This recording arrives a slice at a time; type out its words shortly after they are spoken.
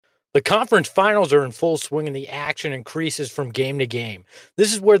The conference finals are in full swing and the action increases from game to game.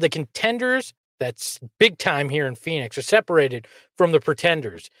 This is where the contenders, that's big time here in Phoenix, are separated from the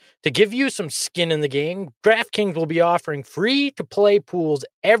pretenders. To give you some skin in the game, DraftKings will be offering free-to-play pools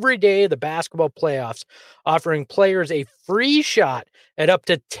every day of the basketball playoffs, offering players a free shot at up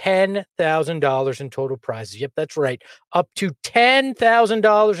to $10,000 in total prizes. Yep, that's right. Up to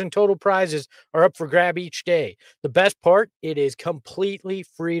 $10,000 in total prizes are up for grab each day. The best part, it is completely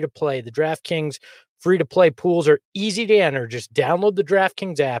free to play. The DraftKings free-to-play pools are easy to enter. Just download the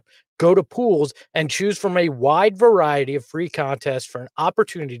DraftKings app, go to pools, and choose from a wide variety of free contests for an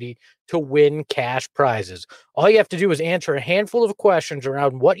opportunity to win cash prizes. All you have to do is answer a handful of questions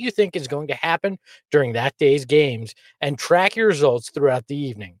around what you think is going to happen during that day's games and track your results throughout the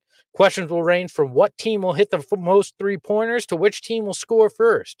evening. Questions will range from what team will hit the most three-pointers to which team will score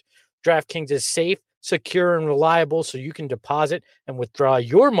first. DraftKings is safe, secure, and reliable, so you can deposit and withdraw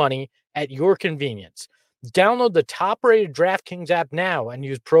your money at your convenience. Download the top-rated DraftKings app now and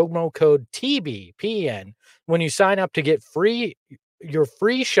use promo code TBPN when you sign up to get your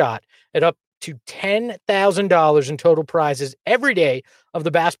free shot at up to $10,000 in total prizes every day of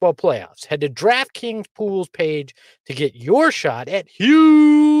the basketball playoffs. Head to DraftKings Pools page to get your shot at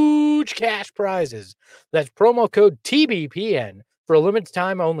huge cash prizes. That's promo code TBPN for a limited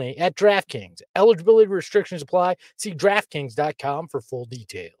time only at DraftKings. Eligibility restrictions apply. See DraftKings.com for full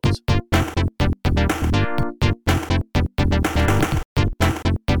details.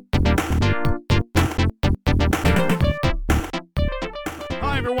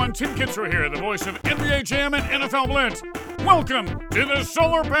 Hi everyone, Tim Kitzrow here, the voice of NBA Jam and NFL Blitz. Welcome to the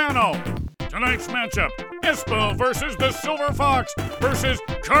Solar Panel. Tonight's matchup, Espo versus the Silver Fox versus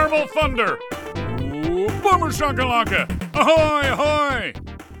Carmel Thunder. Ooh, Boomer Shakalaka. Ahoy, ahoy!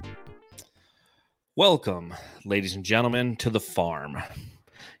 Welcome, ladies and gentlemen, to the farm.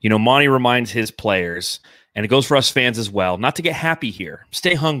 You know, Monty reminds his players, and it goes for us fans as well, not to get happy here.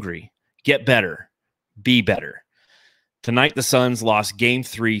 Stay hungry, get better, be better. Tonight, the Suns lost Game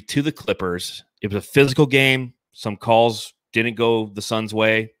 3 to the Clippers. It was a physical game. Some calls didn't go the Suns'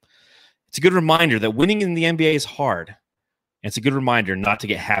 way. It's a good reminder that winning in the NBA is hard. And it's a good reminder not to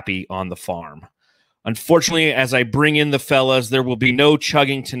get happy on the farm. Unfortunately, as I bring in the fellas, there will be no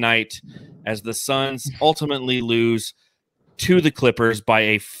chugging tonight as the Suns ultimately lose to the Clippers by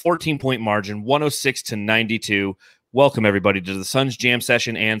a 14-point margin, 106-92. Welcome, everybody, to the Suns Jam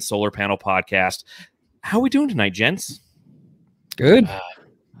Session and Solar Panel Podcast. How are we doing tonight, gents? Good.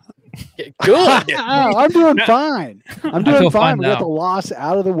 Good. I'm doing fine. I'm doing fine. We got now. the loss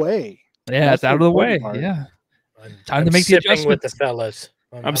out of the way. Yeah, That's it's out of the the way. important part. Yeah. Time I'm to make the sipping adjustment. with the fellas.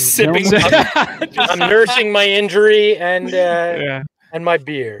 I'm sipping. I'm nursing my injury and Yeah. and my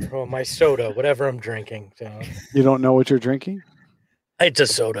beer or my soda, whatever I'm drinking. So You don't know what you're drinking? it's a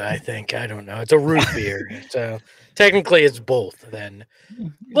soda, I think. I don't know. It's a root beer. So technically, it's both. Then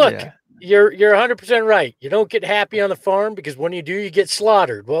look, Yeah. you're 100% right. You don't get happy on the farm because when you do, you get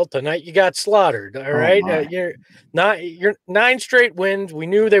slaughtered. Well, tonight you got slaughtered. All right, my. you're 9 straight wins. We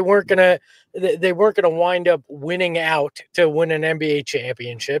knew they weren't gonna wind up winning out to win an NBA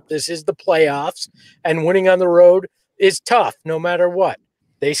championship. This is the playoffs, and winning on the road is tough no matter what.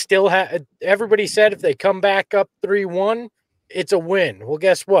 They still have. Everybody said if they come back up 3-1, it's a win. Well,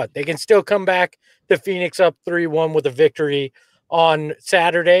 guess what? They can still come back to Phoenix up 3-1 with a victory on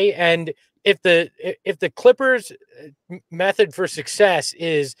Saturday. And if the Clippers' method for success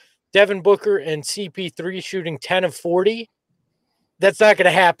is Devin Booker and CP3 shooting 10 of 40, that's not going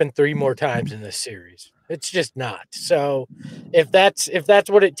to happen 3 more times in this series. It's just not. So if that's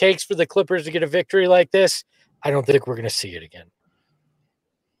what it takes for the Clippers to get a victory like this, I don't think we're going to see it again.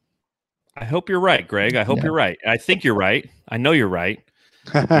 I hope you're right, Greg. I hope you're right. I think you're right. I know you're right.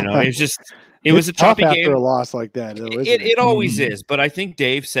 You know, it was a tough choppy after game. a loss like that. Though, isn't It always is, but I think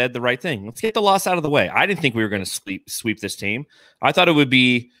Dave said the right thing. Let's get the loss out of the way. I didn't think we were going to sweep this team. I thought it would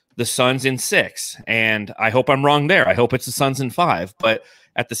be the Suns in 6, and I hope I'm wrong there. I hope it's the Suns in 5. But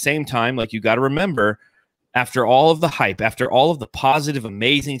at the same time, like, you got to remember, after all of the hype, after all of the positive,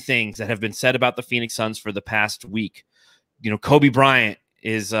 amazing things that have been said about the Phoenix Suns for the past week, you know, Kobe Bryant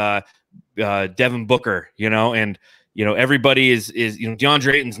is Devin Booker, you know, and you know, everybody is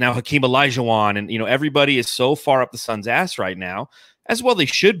DeAndre Ayton's now Hakeem Olajuwon, and you know, everybody is so far up the Suns' ass right now, as well they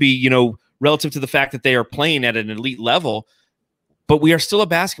should be, you know, relative to the fact that they are playing at an elite level. But we are still a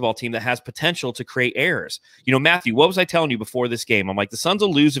basketball team that has potential to create errors. You know, Matthew, what was I telling you before this game? I'm like, the Suns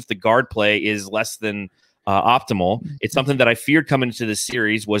will lose if the guard play is less than optimal. It's something that I feared coming into this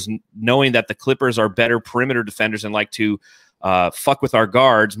series, was knowing that the Clippers are better perimeter defenders and like to fuck with our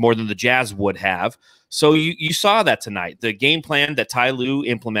guards more than the Jazz would have. So you saw that tonight. The game plan that Ty Lue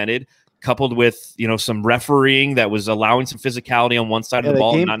implemented, coupled with some refereeing that was allowing some physicality on one side of the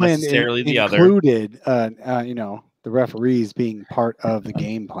ball, and not necessarily the other. Included, the referees being part of the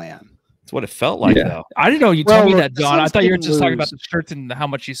game plan. That's what it felt like, though. I didn't know you told me that, Don. I thought you were just talking about the shirts and how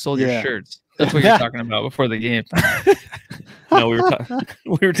much you sold your shirts. That's what you're talking about before the game. No, we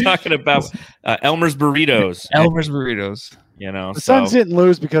were talking about Elmer's burritos. Elmer's burritos. The Suns didn't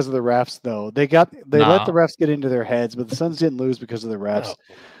lose because of the refs, though. They let the refs get into their heads, but the Suns didn't lose because of the refs.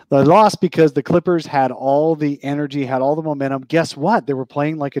 They lost because the Clippers had all the energy, had all the momentum. Guess what? They were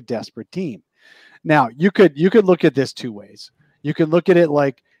playing like a desperate team. Now, you could look at this two ways. You can look at it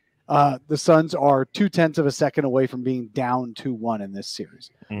like the Suns are 0.2 of a second away from being down 2-1 in this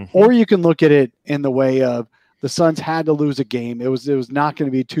series. Mm-hmm. Or you can look at it in the way of the Suns had to lose a game. It was not going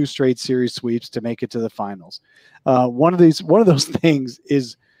to be 2 straight series sweeps to make it to the finals. One of those things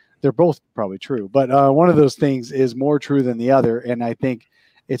is, they're both probably true, but one of those things is more true than the other. And I think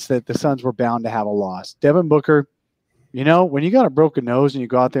it's that the Suns were bound to have a loss. Devin Booker, when you got a broken nose and you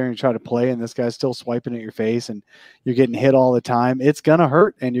go out there and you try to play and this guy's still swiping at your face and you're getting hit all the time, it's going to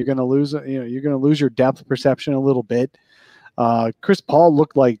hurt and you're going to lose, you're going to lose your depth perception a little bit. Chris Paul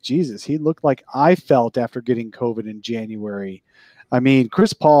looked like Jesus. He looked like I felt after getting COVID in January. I mean,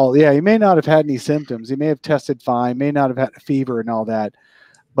 Chris Paul, he may not have had any symptoms. He may have tested fine, may not have had a fever and all that,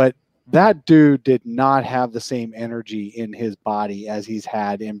 but that dude did not have the same energy in his body as he's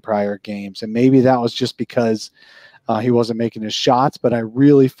had in prior games. And maybe that was just because he wasn't making his shots, but I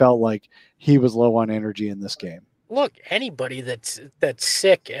really felt like he was low on energy in this game. Look, anybody that's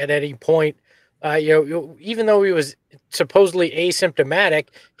sick at any point, even though he was supposedly asymptomatic,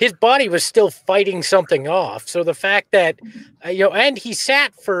 his body was still fighting something off. So the fact that, and he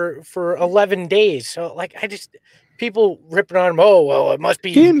sat for 11 days. So people ripping on him. Oh, well, it must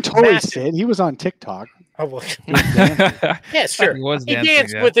be. He didn't totally sit. He was on TikTok. Oh, well. Yeah, sure. He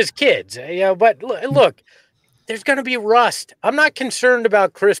danced with his kids. But look, there's going to be rust. I'm not concerned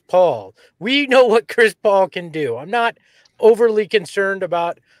about Chris Paul. We know what Chris Paul can do. I'm not overly concerned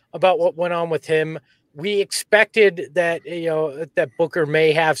about what went on with him. We expected that, that Booker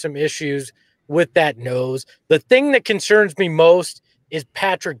may have some issues with that nose. The thing that concerns me most is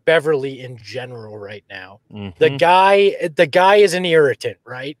Patrick Beverley in general right now. Mm-hmm. The guy is an irritant,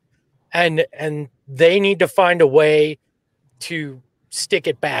 right? And they need to find a way to stick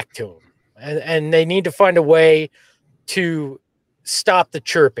it back to him. And they need to find a way to stop the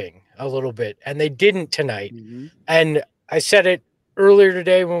chirping a little bit. And they didn't tonight. Mm-hmm. And I said it earlier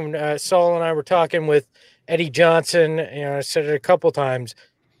today when Saul and I were talking with Eddie Johnson. I said it a couple times.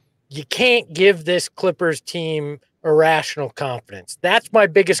 You can't give this Clippers team irrational confidence. That's my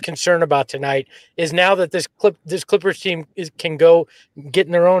biggest concern about tonight, is now that this Clippers team can go get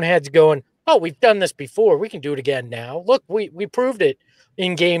in their own heads going, oh, we've done this before. We can do it again now. Look, we proved it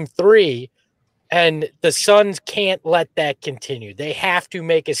in game 3, and the Suns can't let that continue. They have to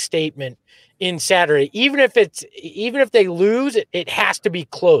make a statement in Saturday. Even if they lose, it has to be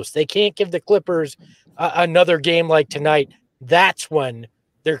close. They can't give the Clippers another game like tonight. That's when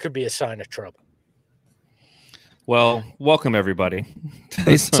there could be a sign of trouble. Well, welcome everybody to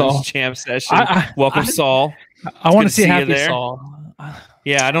the Suns Jam session. Welcome, Saul. I want to see happy Saul.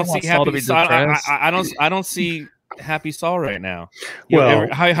 Yeah, I don't see happy Saul. I don't see happy Saul right now.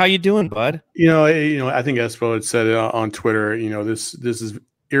 How you doing, bud? I think Espo had said it on Twitter. This is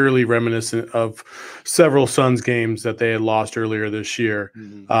eerily reminiscent of several Suns games that they had lost earlier this year,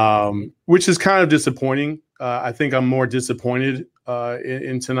 which is kind of disappointing. I think I'm more disappointed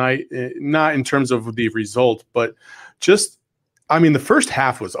in tonight, not in terms of the result, but the first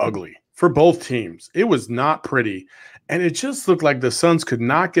half was ugly for both teams. It was not pretty. And it just looked like the Suns could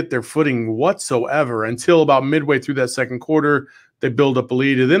not get their footing whatsoever until about midway through that second quarter. They build up a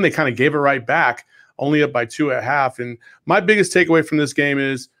lead, and then they kind of gave it right back, only up by 2 at half. And my biggest takeaway from this game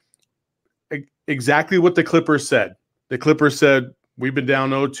is exactly what the Clippers said. The Clippers said, we've been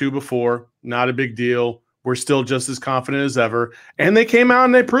down 0-2 before, not a big deal. We're still just as confident as ever. And they came out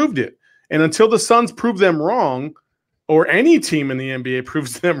and they proved it. And until the Suns prove them wrong, or any team in the NBA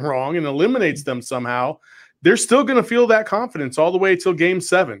proves them wrong and eliminates them somehow, they're still going to feel that confidence all the way till game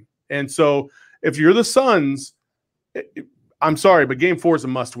 7. And so if you're the Suns, I'm sorry, but game 4 is a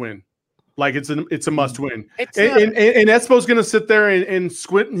must win. Like it's a must win. And Espo's going to sit there and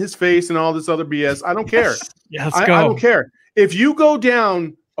squint in his face and all this other BS. I don't care. Yeah, let's go. I don't care. If you go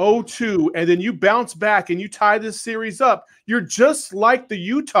down 0-2, and then you bounce back and you tie this series up, you're just like the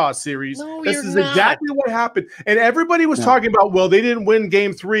Utah series. No, this you're is not. exactly what happened. And everybody was talking about, well, they didn't win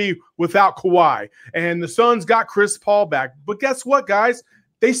game 3 without Kawhi, and the Suns got Chris Paul back. But guess what, guys?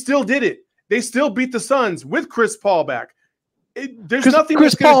 They still did it. They still beat the Suns with Chris Paul back. There's nothing.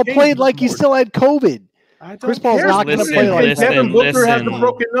 Chris Paul played like he still had COVID. Chris Paul's not going to play like that. Devin Booker has a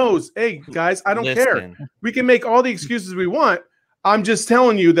broken nose. Hey, guys, I don't care. We can make all the excuses we want. I'm just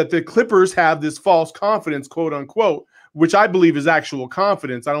telling you that the Clippers have this false confidence, quote unquote, which I believe is actual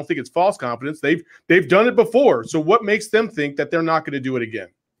confidence. I don't think it's false confidence. They've done it before. So what makes them think that they're not going to do it again?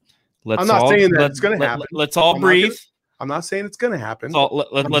 I'm not saying that it's going to happen. Let's all breathe. I'm not saying it's going to happen.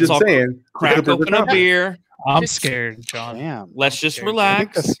 Let's all crack open a beer. I'm scared, John. Damn, let's just relax. I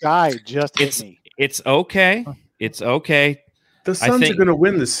think the sky just hit me. It's okay. It's okay. The Suns are going to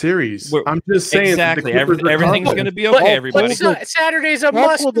win the series. I'm just saying. Exactly. Everything's going to be okay, everybody. Saturday's a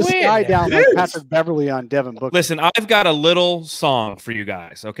must win. The sky down like Patrick Beverly on Devin Booker. Listen, I've got a little song for you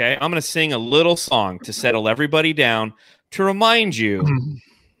guys, okay? I'm going to sing a little song to settle everybody down to remind you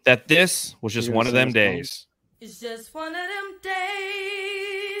that this was just one of them days. It's just one of them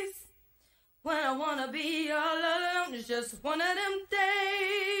days when I want to be all alone. It's just one of them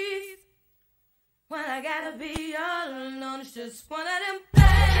days when I gotta be all alone. It's just one of them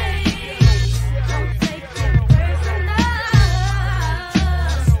days. Don't take it personal.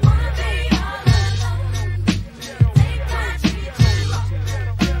 Just wanna be all alone. Take my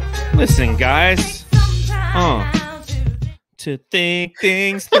treat. Listen, guys. To think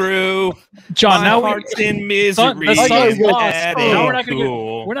things through. John, now heart's in misery. Now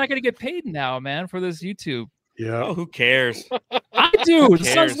we're not gonna get paid now, man, for this YouTube. Yeah. Oh, who cares? I do. The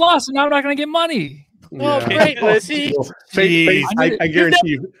Suns lost, and now I'm not gonna get money. Oh, great, Lissy. I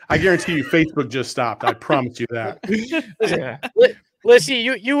guarantee you, Facebook just stopped. I promise you that. Lissy,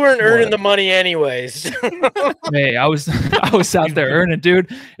 you weren't earning the money anyways. Hey, I was out there earning,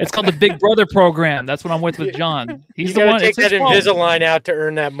 dude. It's called the Big Brother program. That's what I'm with John. He's the one. Take that Invisalign out to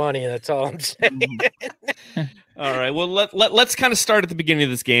earn that money. That's all I'm saying. All right. Well, let's kind of start at the beginning of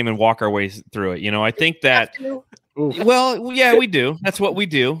this game and walk our way through it. You know, I think that. Well, yeah, we do. That's what we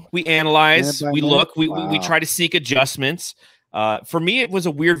do. We analyze. We look. We try to seek adjustments. For me, it was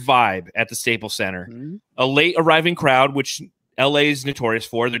a weird vibe at the Staples Center. A late arriving crowd, which LA is notorious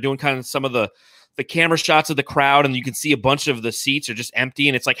for. They're doing kind of some of the camera shots of the crowd, and you can see a bunch of the seats are just empty,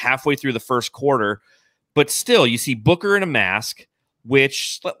 and it's like halfway through the first quarter. But still, you see Booker in a mask,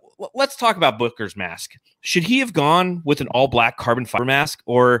 which let's talk about Booker's mask. Should he have gone with an all-black carbon fiber mask?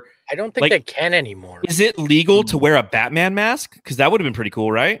 Or I don't think they can anymore. Is it legal to wear a Batman mask? Because that would have been pretty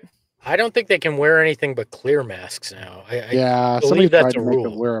cool, right? I don't think they can wear anything but clear masks now. I believe that's a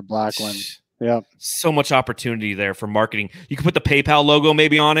rule. Wear a black one. Yeah, so much opportunity there for marketing. You can put the PayPal logo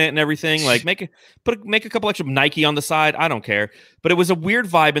maybe on it and everything. Like make a couple extra Nike on the side. I don't care. But it was a weird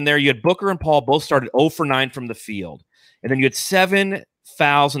vibe in there. You had Booker and Paul both started 0 for 9 from the field, and then you had 7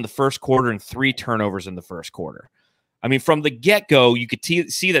 fouls in the first quarter and 3 turnovers in the first quarter. I mean, from the get-go, you could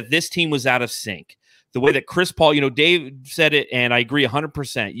see that this team was out of sync. The way that Chris Paul, Dave said it, and I agree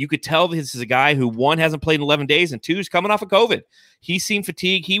 100%. You could tell this is a guy who, 1, hasn't played in 11 days, and 2, is coming off of COVID. He seemed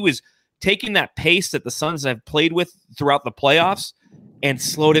fatigued. He was taking that pace that the Suns have played with throughout the playoffs and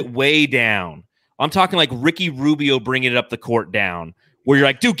slowed it way down. I'm talking like Ricky Rubio bringing it up the court down, where you're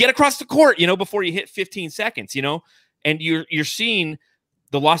like, dude, get across the court, before you hit 15 seconds, and you're seeing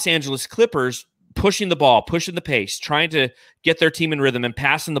the Los Angeles Clippers pushing the ball, pushing the pace, trying to get their team in rhythm and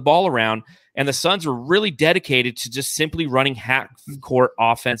passing the ball around. And the Suns were really dedicated to just simply running half-court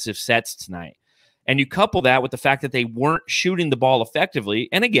offensive sets tonight. And you couple that with the fact that they weren't shooting the ball effectively.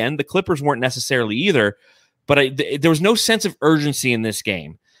 And again, the Clippers weren't necessarily either, but there was no sense of urgency in this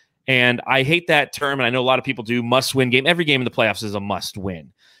game. And I hate that term, and I know a lot of people do, must-win game. Every game in the playoffs is a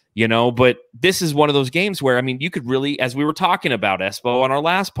must-win, but this is one of those games where, you could really, as we were talking about, Espo, on our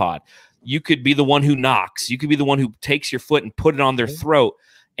last pod, you could be the one who knocks. You could be the one who takes your foot and put it on their throat.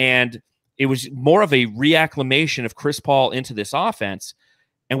 And it was more of a reacclimation of Chris Paul into this offense.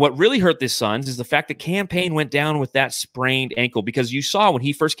 And what really hurt the Suns is the fact that Cam Payne went down with that sprained ankle, because you saw when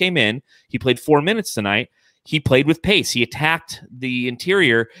he first came in, he played 4 minutes tonight. He played with pace. He attacked the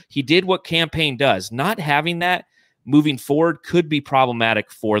interior. He did what Cam Payne does. Not having that moving forward could be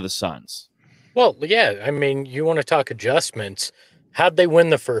problematic for the Suns. Well, yeah. You want to talk adjustments. How'd they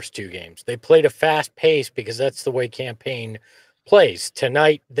win the first 2 games? They played a fast pace because that's the way Cam Payne plays.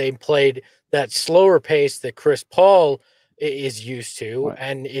 Tonight, they played that slower pace that Chris Paul is used to,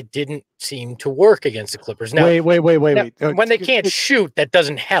 and it didn't seem to work against the Clippers. Now, wait. When they can't shoot, that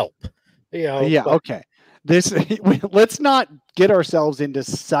doesn't help. Yeah, okay. let's not get ourselves into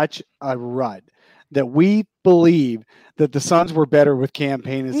such a rut that we believe that the Suns were better with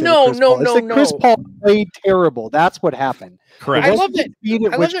campaign instead of Chris Paul. Chris Paul played terrible. That's what happened. Correct. I love that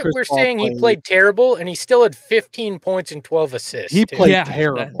we're saying he played terrible and he still had 15 points and 12 assists. He played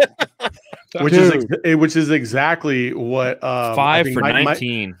terrible. Which is exactly what 5 for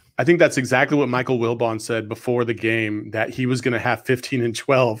 19. I think that's exactly what Michael Wilbon said before the game, that he was going to have 15 and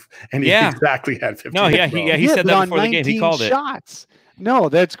 12, and he exactly had 15. No, he said that before the game. He called shots. No,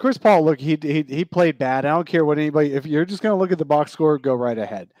 that's Chris Paul. Look, he played bad. I don't care what anybody. If you're just going to look at the box score, go right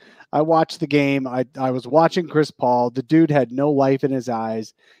ahead. I watched the game. I was watching Chris Paul. The dude had no life in his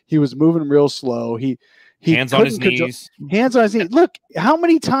eyes. He was moving real slow. He hands on his knees. Hands on his knees. Look, how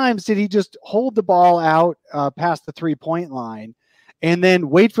many times did he just hold the ball out past the 3-point line, and then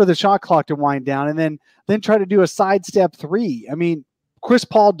wait for the shot clock to wind down, and then try to do a sidestep three? I mean, Chris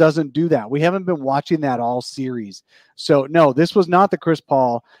Paul doesn't do that. We haven't been watching that all series. So, no, this was not the Chris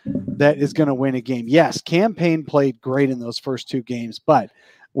Paul that is going to win a game. Yes, Cam Payne played great in those first 2 games, but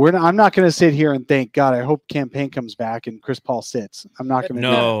I'm not going to sit here and think, God, I hope Cam Payne comes back and Chris Paul sits. I'm not going to.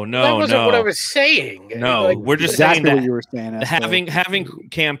 No. That wasn't what I was saying. No, we're just exactly saying what you were saying. Having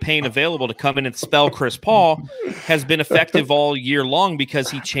Cam Payne available to come in and spell Chris Paul has been effective all year long because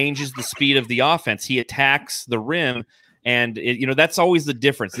he changes the speed of the offense. He attacks the rim. And that's always the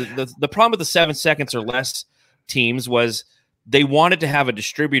difference. The problem with the 7 seconds or less teams was they wanted to have a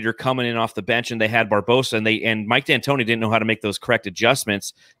distributor coming in off the bench, and they had Barbosa, and Mike D'Antoni didn't know how to make those correct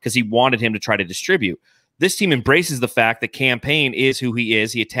adjustments because he wanted him to try to distribute. This team embraces the fact that Cam Payne is who he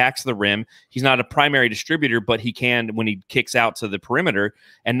is. He attacks the rim. He's not a primary distributor, but he can when he kicks out to the perimeter.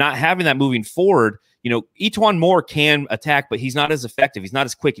 And not having that moving forward, Etuan Moore can attack, but he's not as effective. He's not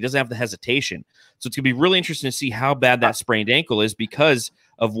as quick. He doesn't have the hesitation. So it's going to be really interesting to see how bad that sprained ankle is because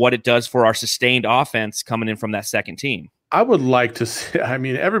of what it does for our sustained offense coming in from that second team. I would like to see,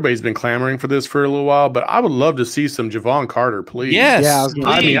 everybody's been clamoring for this for a little while, but I would love to see some Javon Carter, please. Yes.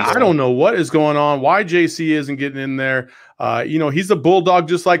 Yeah, I don't know what is going on, why JC isn't getting in there. He's a bulldog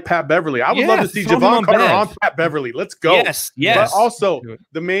just like Pat Beverly. I would love to see Javon Carter on Pat Beverly. Let's go. Yes. But also,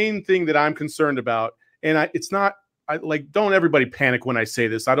 the main thing that I'm concerned about, and it's not, don't everybody panic when I say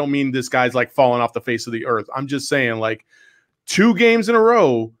this. I don't mean this guy's like falling off the face of the earth. I'm just saying 2 games in a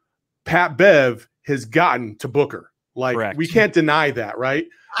row, Pat Bev has gotten to Booker. Correct. We can't deny that, right?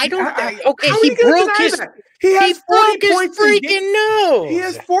 He broke his. He has 40 points freaking nose. He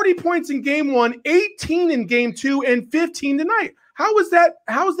has 40 points in game 1, 18 in game 2, and 15 tonight. How is that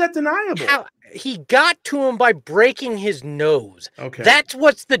deniable? He got to him by breaking his nose. Okay. That's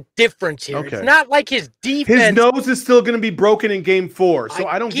what's the difference here. Okay. It's not like his defense. His nose is still going to be broken in game 4, so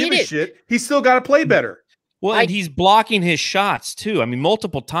I don't give a shit. He's still got to play better. Well, and he's blocking his shots, too. I mean,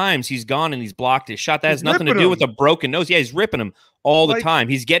 multiple times he's gone and he's blocked his shot. That has nothing to do with a broken nose. Yeah, he's ripping him all the time.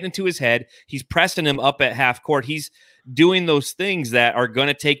 He's getting into his head. He's pressing him up at half court. He's doing those things that are going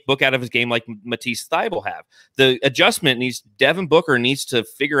to take Book out of his game like Matisse Thybulle have. The adjustment Devin Booker needs to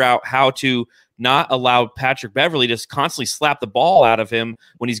figure out how to not allow Patrick Beverly to constantly slap the ball out of him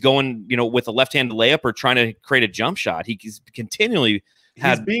when he's going, with a left-handed layup or trying to create a jump shot. He's continually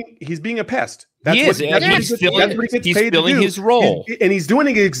he's being a pest. He's filling his role. And he's doing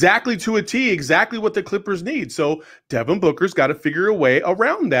it exactly to a T, exactly what the Clippers need. So Devin Booker's got to figure a way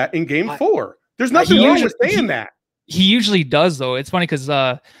around that in game 4. There's nothing wrong with saying that. He usually does, though. It's funny because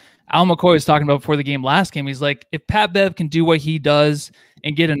Al McCoy was talking about before the last game. He's like, if Pat Bev can do what he does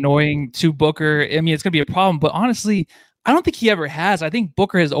and get annoying to Booker, I mean, it's going to be a problem. But honestly, I don't think he ever has. I think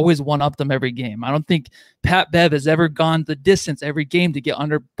Booker has always one-upped them every game. I don't think Pat Bev has ever gone the distance every game to get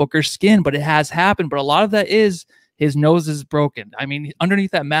under Booker's skin, but it has happened. But a lot of that is his nose is broken. I mean,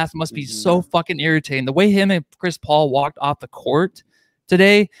 underneath that mask must be so fucking irritating. The way him and Chris Paul walked off the court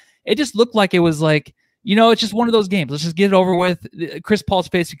today, it just looked like it was like, it's just one of those games. Let's just get it over with. Chris Paul's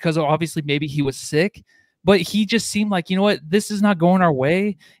face, because obviously maybe he was sick, but he just seemed like, this is not going our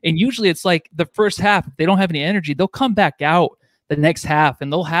way. And usually it's like the first half, if they don't have any energy, they'll come back out the next half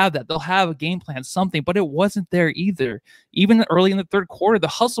and they'll have that. They'll have a game plan, something, but it wasn't there either. Even early in the third quarter, the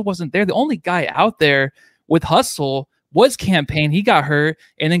hustle wasn't there. The only guy out there with hustle was Cam Payne. He got hurt.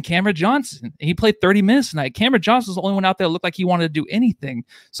 And then Cameron Johnson. He played 30 minutes tonight. Cameron Johnson was the only one out there that looked like he wanted to do anything.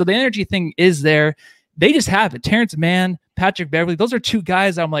 So the energy thing is there. They just have it. Terrence Mann, Patrick Beverly, those are 2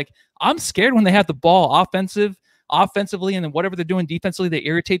 guys I'm scared when they have the ball offensively, and then whatever they're doing defensively, they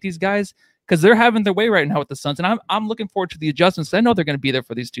irritate these guys because they're having their way right now with the Suns. And I'm looking forward to the adjustments. I know they're going to be there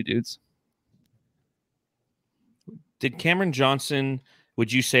for these 2 dudes. Did Cameron Johnson,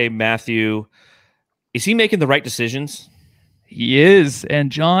 would you say, Matthew, is he making the right decisions? He is. And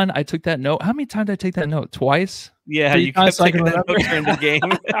John, I took that note. How many times did I take that note? Twice? Yeah, 3 you kept times so I taking can that note during the game.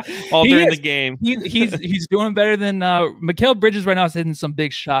 All He during is. the game. He's doing better than Mikal Bridges right now is hitting some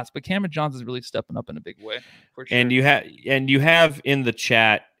big shots, but Cameron Johnson's really stepping up in a big way. For sure. And you have in the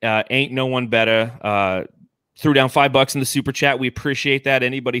chat, ain't no one better. Threw down $5 in the super chat. We appreciate that.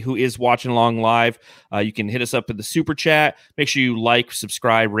 Anybody who is watching along live, you can hit us up in the super chat. Make sure you like,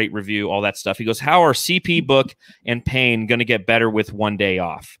 subscribe, rate, review, all that stuff. He goes, how are CP, Book, and Payne going to get better with one day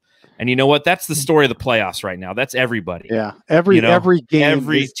off? And you know what? That's the story of the playoffs right now. That's everybody. Yeah, every game,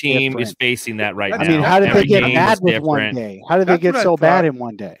 every is team different. is facing that right now. I mean, how did Every they get game bad is with one different. day? How did they get so bad in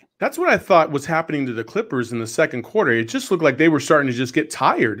one day? That's what I thought was happening to the Clippers in the second quarter. It just looked like they were starting to just get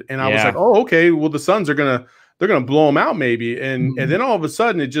tired, and I was like, "Oh, okay. Well, the Suns are gonna blow them out, maybe." And then all of a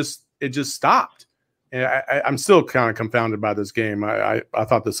sudden, it just stopped. And I'm still kind of confounded by this game. I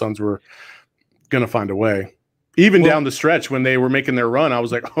thought the Suns were gonna find a way. Even down the stretch when they were making their run, I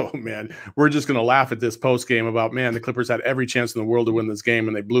was like, oh, man, we're just going to laugh at this post game about, man, the Clippers had every chance in the world to win this game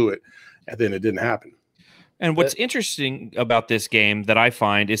and they blew it. And then it didn't happen. And what's interesting about this game that I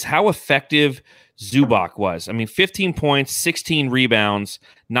find is how effective Zubac was. I mean, 15 points, 16 rebounds,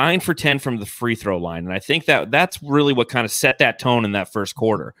 9 for 10 from the free throw line. And I think that's really what kind of set that tone in that first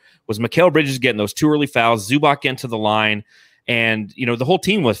quarter was Mikal Bridges getting those 2 early fouls, Zubac getting to the line. And, the whole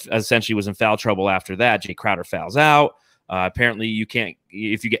team was in foul trouble after that. Jay Crowder fouls out. Apparently you can't,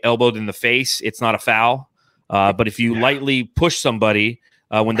 if you get elbowed in the face, it's not a foul. But if you lightly push somebody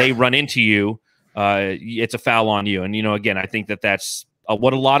when they run into you, it's a foul on you. And, again, I think that's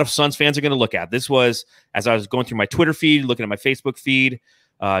what a lot of Suns fans are going to look at. This was, as I was going through my Twitter feed, looking at my Facebook feed,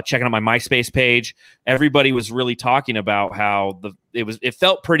 checking out my MySpace page, everybody was really talking about how it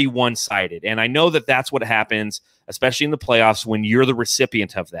felt pretty one-sided. And I know that that's what happens, especially in the playoffs, when you're the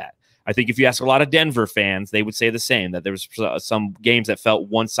recipient of that. I think if you ask a lot of Denver fans, they would say the same, that there was some games that felt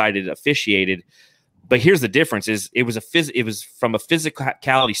one-sided officiated. But here's the difference: it was from a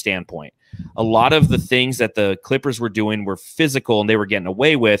physicality standpoint. A lot of the things that the Clippers were doing were physical and they were getting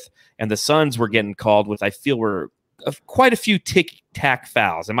away with, and the Suns were getting called with, I feel, were quite a few tic-tac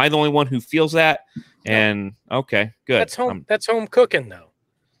fouls. Am I the only one who feels that? And okay, good. That's home cooking, though.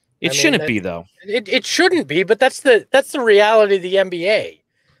 It shouldn't be, though. It shouldn't be, but that's the reality of the NBA.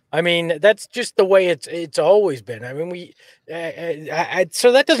 I mean, that's just the way it's always been. I mean,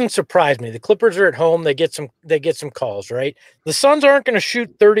 so that doesn't surprise me. The Clippers are at home; they get some calls, right? The Suns aren't going to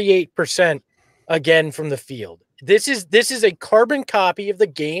shoot 38% again from the field. This is a carbon copy of the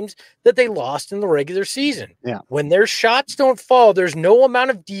games that they lost in the regular season. Yeah. When their shots don't fall, there's no amount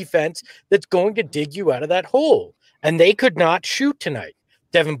of defense that's going to dig you out of that hole, and they could not shoot tonight.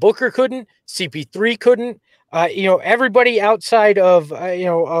 Devin Booker couldn't. CP3 couldn't. Everybody outside of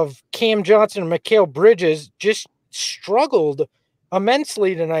Cam Johnson and Mikal Bridges just struggled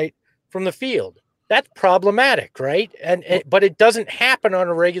immensely tonight from the field. That's problematic, right? But it doesn't happen on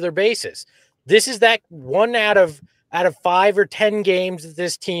a regular basis. This is that 1 out of 5 or 10 games that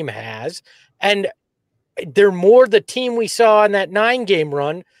this team has, and they're more the team we saw in that 9-game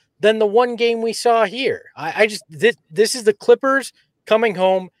run than the 1 game we saw here. This is the Clippers coming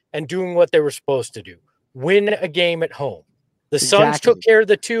home and doing what they were supposed to do. Win a game at home. The Suns took care of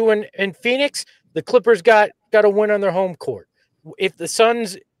the 2 in Phoenix. The Clippers got a win on their home court. If the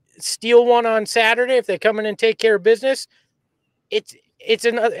Suns steal one on Saturday, if they come in and take care of business, it's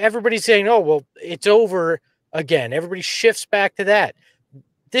another. Everybody's saying, "Oh, well, it's over again." Everybody shifts back to that.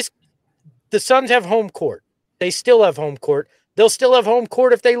 The Suns have home court. They still have home court. They'll still have home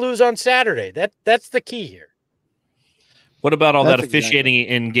court if they lose on Saturday. That's the key here. What about all that officiating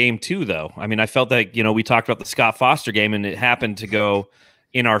in game 2, though? I mean, I felt like, we talked about the Scott Foster game and it happened to go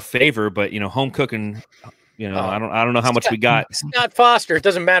in our favor, but, home cooking, I don't know how much we got. Scott Foster, it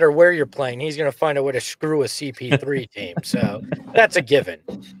doesn't matter where you're playing. He's going to find a way to screw a CP3 team. So that's a given.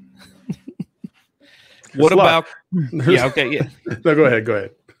 What about – yeah, okay, yeah. No, go ahead.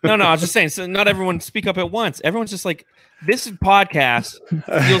 No, I was just saying, so not everyone speak up at once. Everyone's just like, this podcast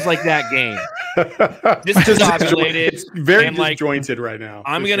feels like that game. Discombobulated. It's very disjointed right now.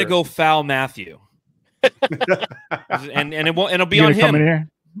 I'm going to go foul Matthew. and it'll be on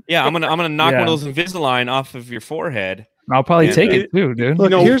him. Yeah, I'm gonna knock one of those Invisalign off of your forehead. I'll probably take it too, dude.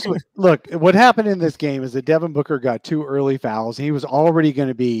 Look, what happened in this game is that Devin Booker got 2 early fouls. He was already going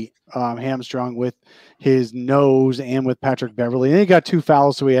to be hamstrung with his nose and with Patrick Beverly. And he got 2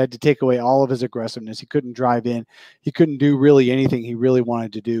 fouls, so he had to take away all of his aggressiveness. He couldn't drive in. He couldn't do really anything he really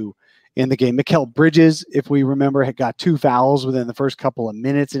wanted to do in the game. Mikal Bridges, if we remember, had got 2 fouls within the first couple of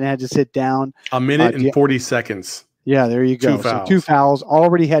minutes and had to sit down. A minute and 40 seconds. Yeah, there you go. 2 fouls. So 2 fouls,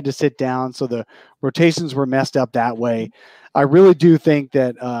 already had to sit down. So the rotations were messed up that way. I really do think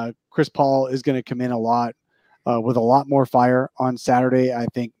that Chris Paul is going to come in a lot with a lot more fire on Saturday. I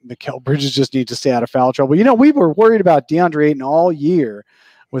think Mikal Bridges just needs to stay out of foul trouble. We were worried about DeAndre Ayton all year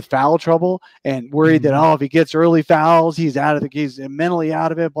with foul trouble and worried that, if he gets early fouls, he's mentally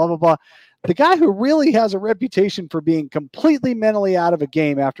out of it, blah, blah, blah. The guy who really has a reputation for being completely mentally out of a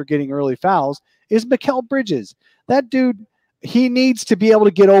game after getting early fouls is Mikal Bridges. That dude, he needs to be able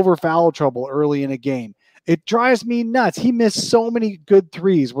to get over foul trouble early in a game. It drives me nuts. He missed so many good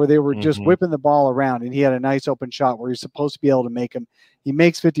threes where they were just whipping the ball around, and he had a nice open shot where he's supposed to be able to make them. He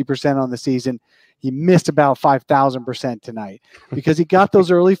makes 50% on the season. He missed about 5,000% tonight because he got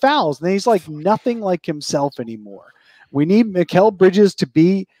those early fouls, and he's like nothing like himself anymore. We need Mikal Bridges to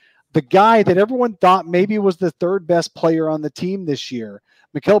be the guy that everyone thought maybe was the third best player on the team this year.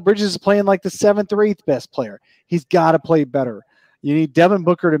 Mikal Bridges is playing like the 7th or 8th best player. He's got to play better. You need Devin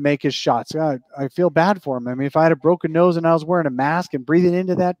Booker to make his shots. I feel bad for him. I mean, if I had a broken nose and I was wearing a mask and breathing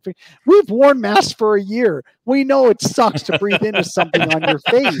into that, we've worn masks for a year. We know it sucks to breathe into something on your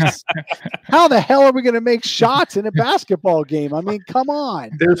face. How the hell are we going to make shots in a basketball game? I mean, come on.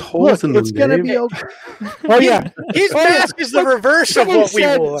 There's holes in them. It's going to be okay. Oh, yeah. His mask is the reverse of what we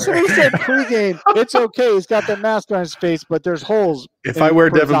wore. Somebody said pregame, it's okay. He's got the mask on his face, but there's holes. If I wear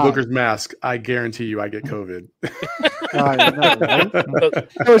Devin Booker's mask, I guarantee you I get COVID.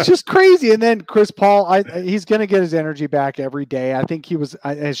 It's just crazy. And then Chris Paul, he's going to get his energy back every day. I think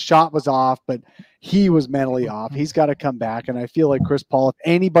his shot was off, but he was mentally off. He's got to come back. And I feel like Chris Paul, if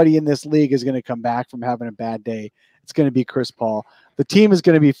anybody in this league is going to come back from having a bad day, it's going to be Chris Paul. The team is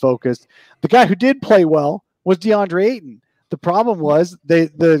going to be focused. The guy who did play well was DeAndre Ayton. The problem was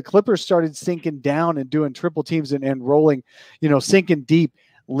the Clippers started sinking down and doing triple teams and rolling, sinking deep,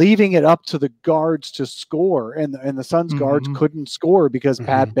 leaving it up to the guards to score. And the Suns guards couldn't score because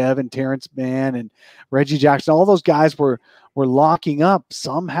Pat Bev and Terrence Mann and Reggie Jackson, all those guys were locking up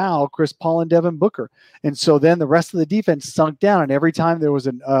somehow Chris Paul and Devin Booker. And so then the rest of the defense sunk down. And every time there was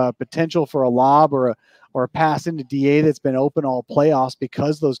a potential for a lob or a pass into DA that's been open all playoffs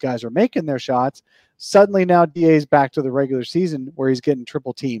because those guys are making their shots, suddenly now DA's back to the regular season where he's getting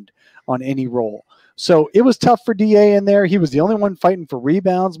triple teamed on any roll. So it was tough for DA in there. He was the only one fighting for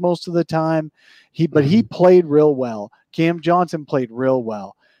rebounds most of the time. But he played real well. Cam Johnson played real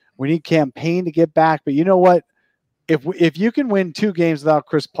well. We need Cam Payne to get back. But you know what? If you can win 2 games without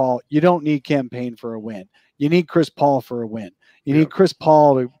Chris Paul, you don't need Cam Payne for a win. You need Chris Paul for a win. You need Chris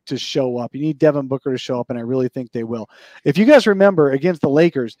Paul to show up. You need Devin Booker to show up, and I really think they will. If you guys remember, against the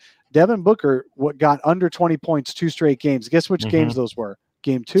Lakers, Devin Booker got under 20 points 2 straight games. Guess which games those were?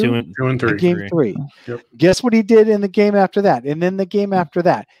 Game 2 and 3. Game 3. Yep. Guess what he did in the game after that? And then the game after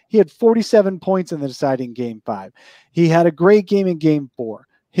that. He had 47 points in the deciding Game 5. He had a great game in Game 4.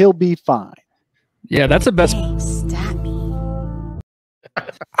 He'll be fine. Yeah, that's the best.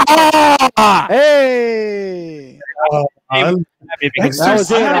 Hey! That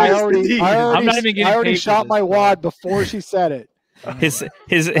was it. I already shot my this, wad before she said it. His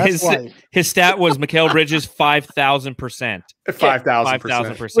stat was Mikal Bridges 5,000%.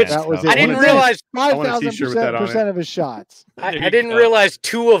 5,000%. That was it. I didn't realize 5,000% of his shots. I didn't realize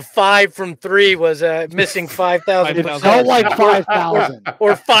 2 of 5 from 3 was missing 5,000. It felt like 5,000.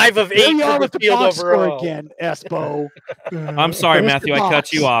 Or 5 of 8 Here you are from with the the field box score overall. again, Espo. I'm sorry, Matthew. I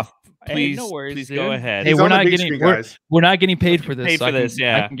cut you off. Hey, Please, no worries, please dude. go ahead. Hey, He's we're on the not big getting screen, we're, guys. we're not getting paid for this. Paid so for I this, can,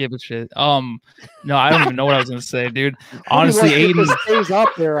 yeah. I can give a shit. No, I don't even know what I was gonna say, dude. Honestly, It 80. stays up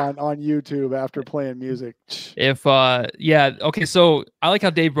there on YouTube after playing music. If okay, so I like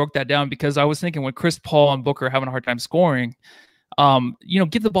how Dave broke that down because I was thinking when Chris Paul and Booker are having a hard time scoring,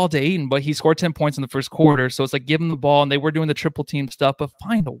 give the ball to Ayton, but he scored 10 points in the first quarter, so it's like give him the ball, and they were doing the triple team stuff, but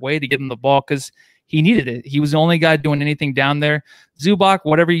find a way to give him the ball because he needed it. He was the only guy doing anything down there. Zubac,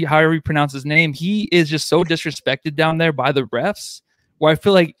 however you pronounce his name, he is just so disrespected down there by the refs, where I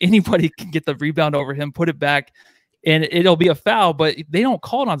feel like anybody can get the rebound over him, put it back, and it'll be a foul, but they don't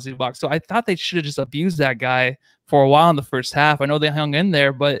call it on Zubac. So I thought they should have just abused that guy for a while in the first half. I know they hung in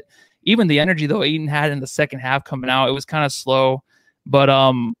there, but even the energy though Ayton had in the second half coming out, it was kind of slow. But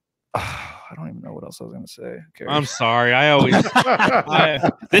I don't even know what else I was going to say. Okay. I'm sorry. I always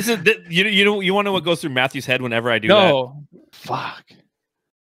you want to know what goes through Matthew's head whenever I do that? Fuck.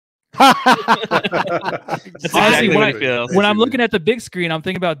 That's exactly what I feel. When I'm looking at the big screen, I'm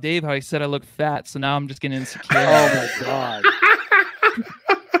thinking about Dave, how he said I look fat. So now I'm just getting insecure. Oh my god.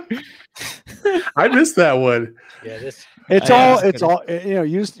 I missed that one. Yeah, It's all.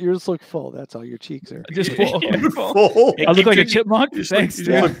 You just look full. That's all. Your cheeks are Just full. Full. I look like a chipmunk. Thanks.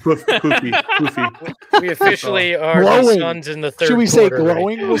 You look poofy. We officially are Glowing. the Suns in the third. Should we say quarter, right?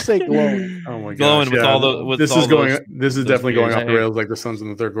 glowing? We'll say glowing. Oh my Glowing gosh! with yeah. all the. With This all is going. those- This is those definitely going beers, off the hey. rails like the Suns in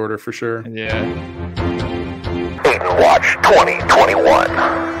the third quarter for sure. Yeah. Peyton Watch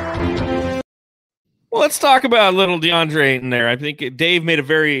 2021. Well, let's talk about little DeAndre Ayton there. I think Dave made a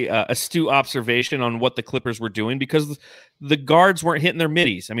very astute observation on what the Clippers were doing because the guards weren't hitting their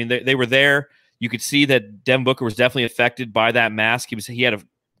middies. I mean, they were there. You could see that Devin Booker was definitely affected by that mask. He had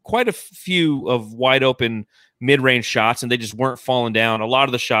quite a few of wide open mid-range shots, and they just weren't falling down. A lot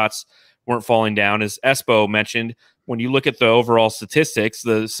of the shots weren't falling down. As Espo mentioned, when you look at the overall statistics,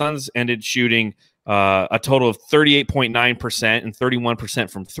 the Suns ended shooting a total of 38.9% and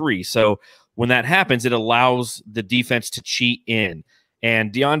 31% from three. So when that happens, it allows the defense to cheat in.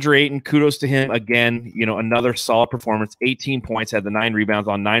 And DeAndre Ayton, kudos to him again. Another solid performance. 18 points, had the 9 rebounds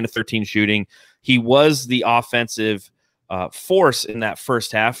on 9 of 13 shooting. He was the offensive force in that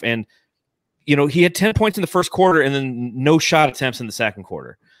first half, and he had 10 points in the first quarter, and then no shot attempts in the second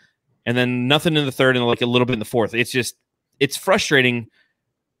quarter, and then nothing in the third, and like a little bit in the fourth. It's frustrating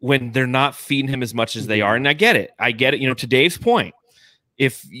when they're not feeding him as much as they are, and I get it. To Dave's point.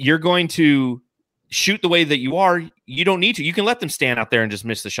 If you're going to shoot the way that you are, you don't need to. You can let them stand out there and just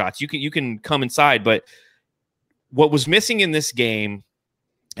miss the shots. You can come inside. But what was missing in this game,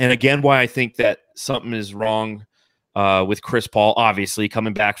 and again, why I think that something is wrong with Chris Paul, obviously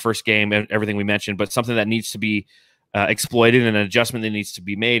coming back first game, everything we mentioned, but something that needs to be exploited and an adjustment that needs to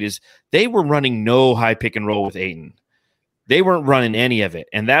be made is they were running no high pick and roll with Ayton. They weren't running any of it.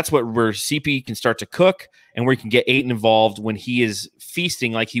 And that's where CP can start to cook and where he can get Ayton involved when he is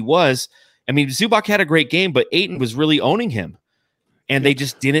feasting like he was. I mean, Zubac had a great game, but Ayton was really owning him. And they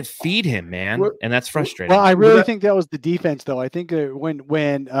just didn't feed him, man. And that's frustrating. Well, I really think that was the defense, though. I think when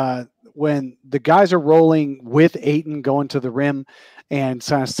the guys are rolling with Ayton going to the rim and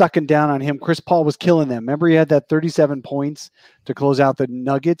kind of sucking down on him, Chris Paul was killing them. Remember, he had that 37 points to close out the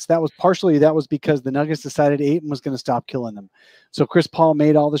Nuggets. That was because the Nuggets decided Ayton was going to stop killing them. So Chris Paul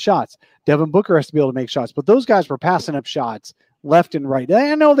made all the shots. Devin Booker has to be able to make shots, but those guys were passing up shots left and right.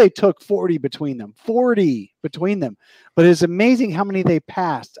 I know they took 40 between them, but it's amazing how many they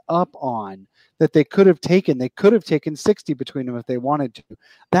passed up on that they could have taken. They could have taken 60 between them if they wanted to.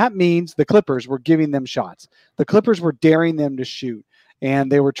 That means the Clippers were giving them shots. The Clippers were daring them to shoot,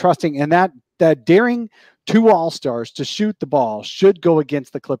 and they were trusting. And that daring two all-stars to shoot the ball should go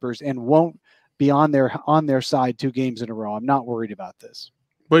against the Clippers and won't be on their side 2 games in a row. I'm not worried about this.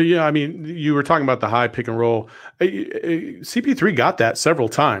 Well, yeah, I mean, you were talking about the high pick and roll. CP3 got that several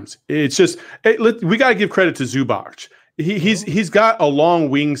times. It's just we got to give credit to Zubac. He's got a long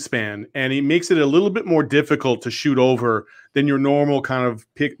wingspan, and he makes it a little bit more difficult to shoot over than your normal kind of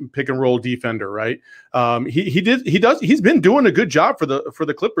pick and roll defender, right? He's been doing a good job for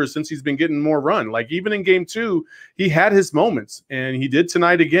the Clippers since he's been getting more run. Like even in game 2, he had his moments, and he did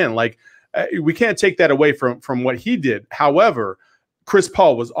tonight again. Like we can't take that away from what he did. However, Chris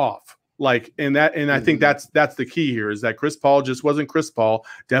Paul was off. And I think that's the key here is that Chris Paul just wasn't Chris Paul.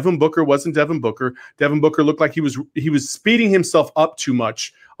 Devin Booker wasn't Devin Booker. Devin Booker looked like he was speeding himself up too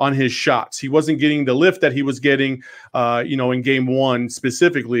much on his shots. He wasn't getting the lift that he was getting, in game 1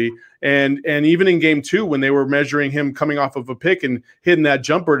 specifically, and even in game 2 when they were measuring him coming off of a pick and hitting that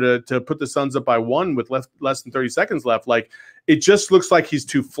jumper to put the Suns up by 1 with less than 30 seconds left. Like it just looks like he's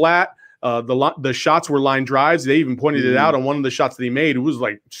too flat. The shots were line drives. They even pointed it out on one of the shots that he made. It was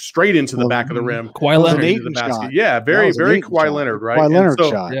like straight into the back of the rim. Kawhi Leonard into the basket. Shot. Yeah, very Kawhi Leonard, right? Kawhi Leonard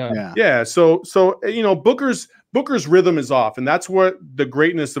shot. Yeah. So Booker's rhythm is off, and that's what the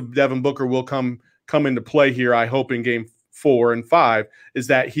greatness of Devin Booker will come into play here. I hope in game 4 and 5 is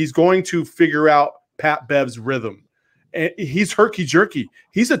that he's going to figure out Pat Bev's rhythm. And he's herky-jerky.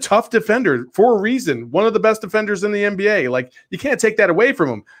 He's a tough defender for a reason. One of the best defenders in the NBA. Like you can't take that away from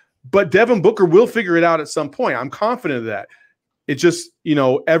him. But Devin Booker will figure it out at some point. I'm confident of that. It just,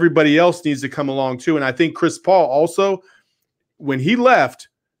 everybody else needs to come along too. And I think Chris Paul also, when he left,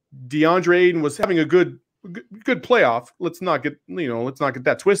 DeAndre Ayton was having a good playoff. Let's not get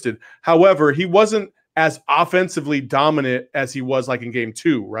that twisted. However, he wasn't as offensively dominant as he was like in game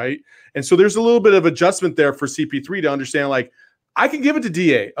 2, right? And so there's a little bit of adjustment there for CP3 to understand, like, I can give it to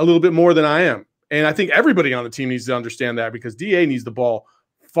DA a little bit more than I am. And I think everybody on the team needs to understand that because DA needs the ball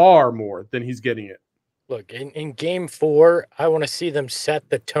far more than he's getting it. Look, in game 4, I want to see them set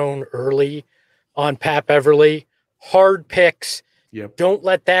the tone early on Pat Beverly. Hard picks. Yep. Don't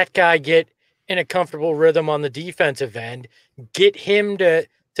let that guy get in a comfortable rhythm on the defensive end. Get him to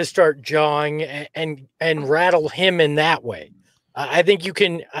to start jawing and rattle him in that way. I think you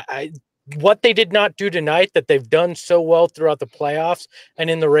can. What they did not do tonight that they've done so well throughout the playoffs and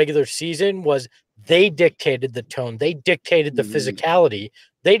in the regular season was they dictated the tone. They dictated the physicality.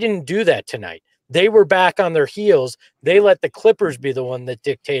 They didn't do that tonight. They were back on their heels. They let the Clippers be the one that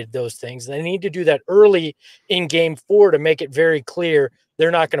dictated those things. They need to do that early in game 4 to make it very clear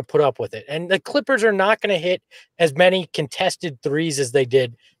they're not going to put up with it. And the Clippers are not going to hit as many contested threes as they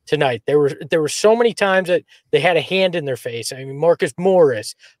did tonight. There were so many times that they had a hand in their face. I mean, Marcus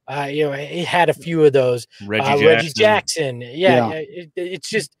Morris, he had a few of those. Reggie Jackson. It's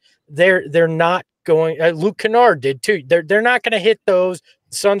just they're not going. Luke Kennard did too. They're not going to hit those.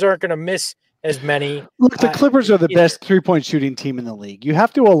 The Suns aren't going to miss as many. Look, the Clippers are the best 3-point shooting team in the league. You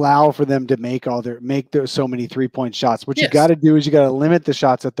have to allow for them to make so many 3-point shots. What you got to do is you got to limit the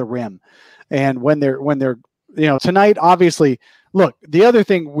shots at the rim. And when they're tonight, obviously. Look, the other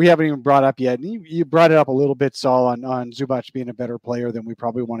thing we haven't even brought up yet, and you brought it up a little bit, Saul, on Zubac being a better player than we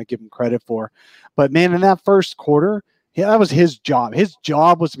probably want to give him credit for. But, man, in that first quarter, that was his job. His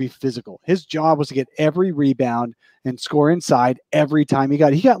job was to be physical. His job was to get every rebound and score inside every time he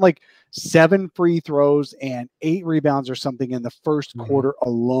got like 7 free throws and 8 rebounds or something in the first quarter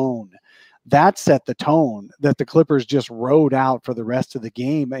alone. That set the tone that the Clippers just rode out for the rest of the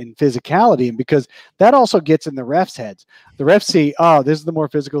game in physicality. And because that also gets in the refs' heads. The refs see, this is the more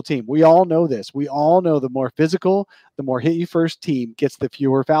physical team. We all know this. We all know the more physical, the more hit you first team gets the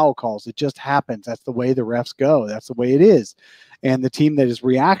fewer foul calls. It just happens. That's the way the refs go. That's the way it is. And the team that is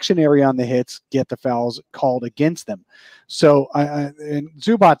reactionary on the hits get the fouls called against them. So and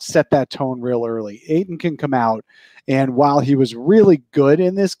Zubac set that tone real early. Ayton can come out, and while he was really good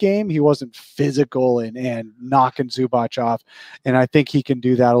in this game, he wasn't physical and knocking Zubac off. And I think he can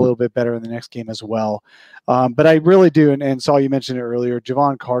do that a little bit better in the next game as well. But I really do, and Saul, you mentioned it earlier,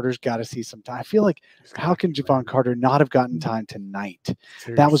 Javon Carter's got to see some time. I feel like, how can Javon Carter not have gotten time tonight?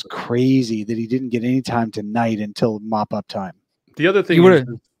 Seriously. That was crazy that he didn't get any time tonight until mop-up time. The other thing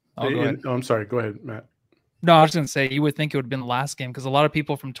I'm sorry. Go ahead, Matt. No, I was going to say, you would think it would have been the last game because a lot of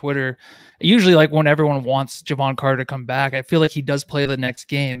people from Twitter, usually like when everyone wants Javon Carter to come back, I feel like he does play the next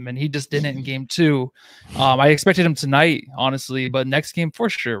game, and he just didn't in game 2. I expected him tonight, honestly, but next game for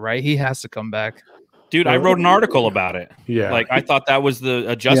sure, right? He has to come back. Dude, I wrote an article about it. Yeah. Like, I thought that was the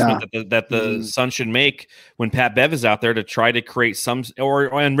adjustment that the Suns should make when Pat Bev is out there to try to create some,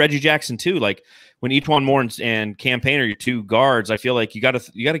 and Reggie Jackson too. Like, when Etuan Moore and Cam Payne are your 2 guards, I feel like you got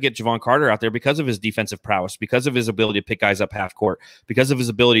to get Javon Carter out there because of his defensive prowess, because of his ability to pick guys up half court, because of his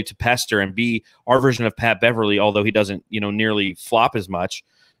ability to pester and be our version of Pat Beverly, although he doesn't, nearly flop as much.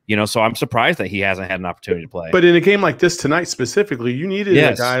 So I'm surprised that he hasn't had an opportunity to play. But in a game like this tonight specifically, you needed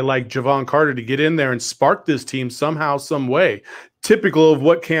a guy like Javon Carter to get in there and spark this team somehow, some way. Typical of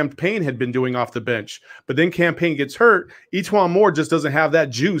what Cam Payne had been doing off the bench. But then Cam Payne gets hurt. Etuan Moore just doesn't have that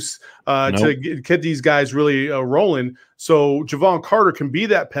juice to get these guys really rolling. So Javon Carter can be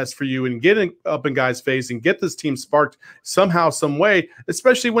that pest for you and get up in guys' face and get this team sparked somehow, some way,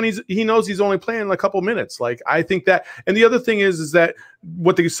 especially when he knows he's only playing a couple minutes. Like, I think that. And the other thing is that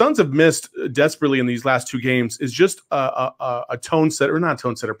what the Suns have missed desperately in these last 2 games is just a tone setter, or not a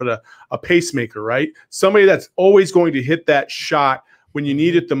tone setter, but a pacemaker, right? Somebody that's always going to hit that shot when you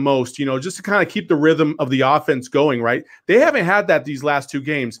need it the most, just to kind of keep the rhythm of the offense going, right? They haven't had that these last 2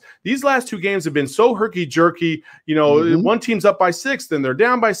 games. These last 2 games have been so herky-jerky. One team's up by 6, then they're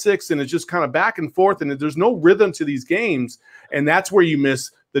down by 6, and it's just kind of back and forth, and there's no rhythm to these games, and that's where you miss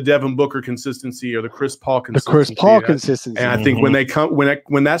the Devin Booker consistency or the Chris Paul consistency. And I think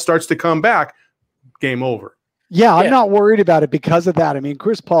when that starts to come back, game over. Yeah, I'm not worried about it because of that. I mean,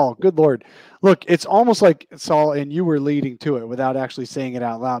 Chris Paul, good Lord. Look, it's almost like, Saul, and you were leading to it without actually saying it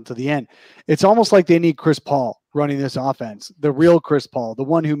out loud until the end. It's almost like they need Chris Paul running this offense, the real Chris Paul, the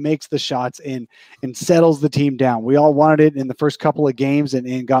one who makes the shots and settles the team down. We all wanted it in the first couple of games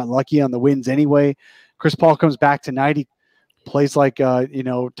and got lucky on the wins anyway. Chris Paul comes back tonight. He plays like, Tyler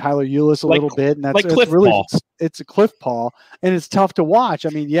Ulis a little bit. And that's it's a Cliff Paul, and it's tough to watch. I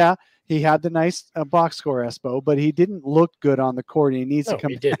mean, he had the nice box score, Espo, but he didn't look good on the court. He needs to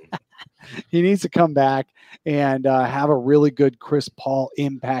come. He needs to come back and have a really good Chris Paul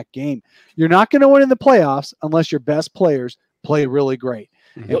impact game. You're not going to win in the playoffs unless your best players play really great.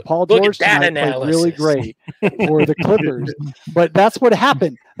 And Paul George played really great for the Clippers. But that's what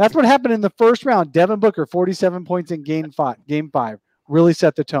happened. That's what happened in the first round. Devin Booker, 47 points in game 5, really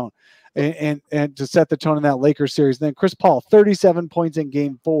set the tone. and to set the tone in that Lakers series. And then Chris Paul, 37 points in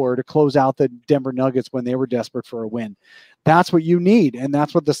Game 4 to close out the Denver Nuggets when they were desperate for a win. That's what you need, and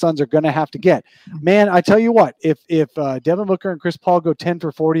that's what the Suns are going to have to get. Man, I tell you what, if Devin Booker and Chris Paul go 10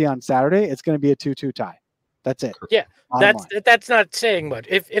 for 40 on Saturday, it's going to be a 2-2 tie. That's it. Yeah, that's not saying much.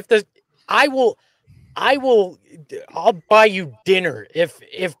 I'll buy you dinner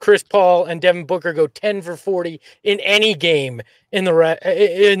if Chris Paul and Devin Booker go 10 for 40 in any game in the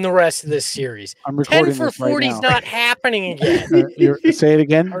rest of this series. I'm recording 10 for this right 40 is now. not happening again. Say it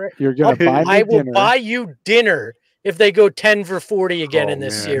again. Right. You're going to buy me I will dinner. buy you dinner if they go 10 for 40 again in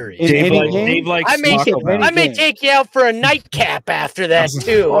this man. series. In Dave, any likes, game? Dave likes I may, Taco Bell. I may take you out for a nightcap after that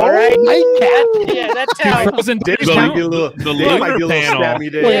too. All Oh, right, nightcap. Yeah, that's how. Frozen Dave discount? might be a little, The Dave might be a lunar little panel.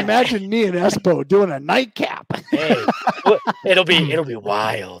 spammy day. Boy, imagine me and Espo doing a nightcap. Hey, it'll be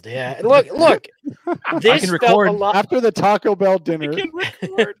wild. Yeah, look. This can felt record a lot. After the Taco Bell dinner.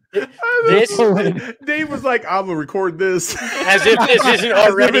 This Dave was like, "I'm gonna record this." as if this isn't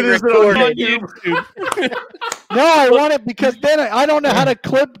already As if it isn't on recorded. YouTube. No, I want it because then I don't know how to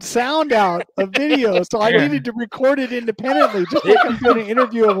clip sound out of video, so I Yeah. needed to record it independently, just like I'm doing an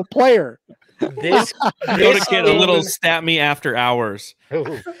interview of a player. This Go to get a little stat me after hours.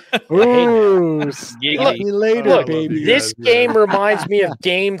 Ooh. Ooh, stat Giggly. me later, Look, baby. this Yeah, yeah. game reminds me of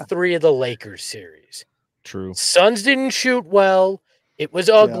Game 3 of the Lakers series. True. Suns didn't shoot well. It was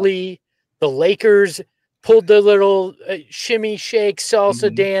ugly. The Lakers pulled the little shimmy, shake,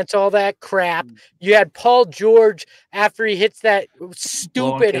 salsa dance, all that crap. You had Paul George after he hits that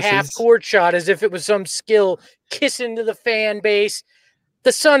stupid kisses. half-court shot as if it was some skill, kissing to the fan base.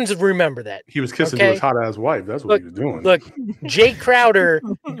 The Suns remember that. He was kissing Okay. to his hot ass wife. That's what he was doing. Look, Jay Crowder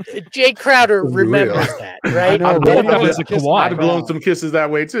remembers that, right? know, I'd right? have That was a blown, Kawhi. I'd have blown some kisses that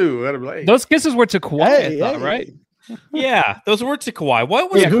way too. I'd have been like, Those kisses were to Kawhi, Hey, I thought, hey. right? Yeah, those were to Kawhi.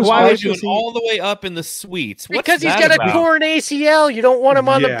 What was Yeah, whose Kawhi wife doing is he? all the way up in the suites? What's Because he's that got a about? torn ACL. You don't want him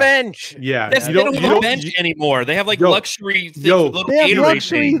on the Yeah. bench. yeah, That's, you they don't, don't you have a don't, bench you- anymore. They have like Yo, luxury things, yo, little They have Gatorade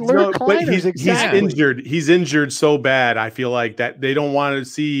luxury things. lure no, but climbers, he's exactly. injured. He's injured so bad. I feel like that they don't want to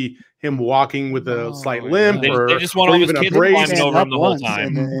see him walking with a slight limp They- or, they just want or all his even a kids brace. climbing over him the whole once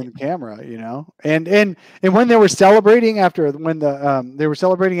time. in camera, you know, and when they were celebrating after they were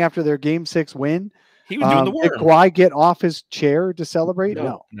celebrating after their Game 6 win, He was doing the did work. Kawhi get off his chair to celebrate?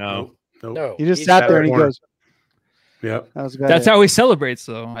 No, No. Nope. No, he just he's sat sat there in and the he corner. goes, Yep. "That was about That's it." how he celebrates,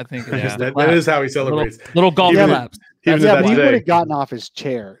 though. I think. Yeah. That is how he celebrates. Little golf Even- claps. Even Yeah, to but that he would day. have gotten off his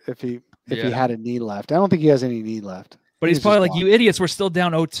chair if he Yeah. had a knee left. I don't think he has any knee left. But he's He's probably just like, "You idiots, we're still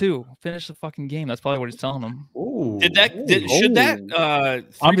down 0-2. Finish the fucking game." That's probably what he's telling them. Ooh. Should that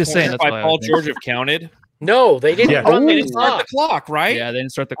I'm just saying three-pointer that's by why I Paul think. George have counted? No, they didn't Yeah. run They the didn't start the clock. clock, right? Yeah, they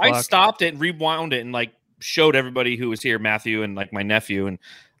didn't start the I clock. stopped it, rewound it, and like showed everybody who was here, Matthew and like my nephew, and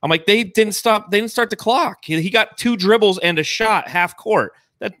I'm like, they didn't stop. They didn't start the clock. He got 2 dribbles and a shot half court.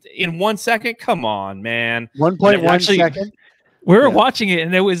 That in 1 second. Come on, man. 1.1 Actually- second. We were Yeah. watching it,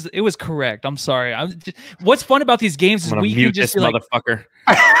 and it was correct. I'm sorry. What's fun about these games is I'm gonna we can mute just this be like, motherfucker.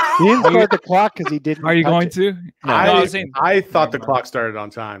 He didn't start the clock because he didn't. "Are you touch going it. to?" No, I, I was saying, I thought the clock started on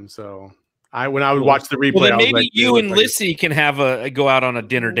time, so when I would watch the replay, Well, then I was maybe like, you it and looks like Lissy can have go out on a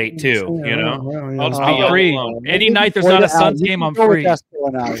dinner date too. You know, I'll just be I'm all free. alone. Any night there's not a Suns game, I'm free.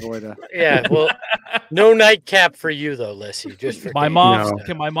 Yeah, well, no nightcap for you though, Lissy. Just for My Dave. mom, No.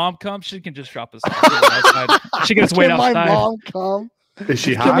 can my mom come? She can just drop us outside. She can just wait Can my outside. mom come? Is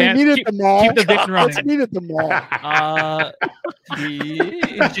she Can hot? we Man, meet at keep- the mall? keep the Victor Let's running. meet at the mall.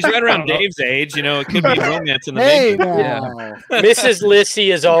 Yeah. She's right around Dave's age. You know, it could be romance in the Hey, making. now. Mrs.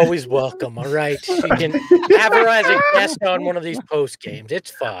 Lissy is always welcome. All right, she can have her as a guest on one of these post games.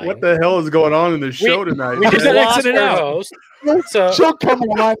 It's fine. What the hell is going on in this show tonight? We just Just lost exit it our out. host. So She'll come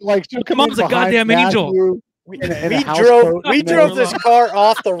on like she'll come Mom's in a behind goddamn angel. Matthew we, in a we house drove coat we and drove everything. this car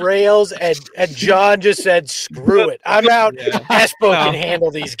off the rails, and John just said, "Screw it, I'm out. Espo can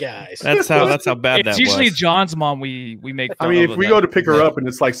handle these guys." That's how bad It's that usually was. John's mom. We make. I fun mean, of if we that. go to pick her up and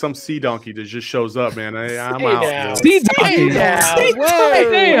it's like some sea donkey that just shows up, man, I'm Hey out. now. yo. See, Hey Donkey. now.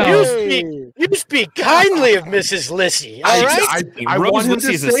 Whoa. You speak kindly of Mrs. Lissy. All right. I Rose want him Lissy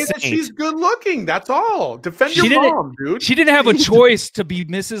to is a say that saint. she's good looking. That's all. Defend She your didn't- mom, dude. She didn't have a choice to be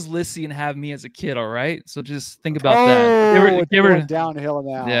Mrs. Lissy and have me as a kid. All right, so just think about that. Oh, it's Give her, going downhill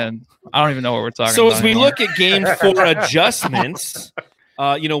now. yeah, I don't even know what we're talking So about. as we anymore. look at Game 4 adjustments,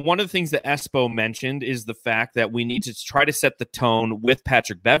 one of the things that Espo mentioned is the fact that we need to try to set the tone with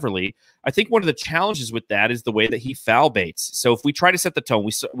Patrick Beverley. I think one of the challenges with that is the way that he foul baits. So if we try to set the tone,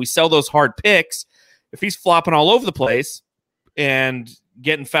 we sell those hard picks. If he's flopping all over the place and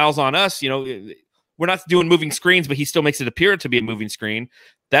getting fouls on us, we're not doing moving screens, but he still makes it appear to be a moving screen.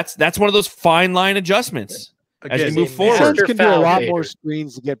 That's one of those fine line adjustments as you Again, move The forward. Suns Master can do a foul lot hater. more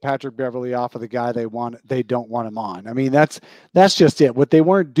screens to get Patrick Beverly off of the guy they don't want him on. I mean, that's just it. What they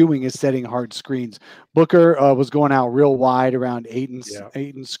weren't doing is setting hard screens. Booker was going out real wide around Ayton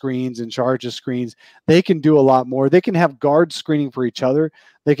screens and charges screens. They can do a lot more. They can have guards screening for each other.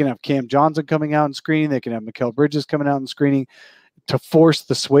 They can have Cam Johnson coming out and screening. They can have Mikal Bridges coming out and screening to force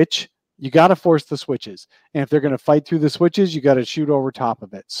the switch. You got to force the switches. And if they're going to fight through the switches, you got to shoot over top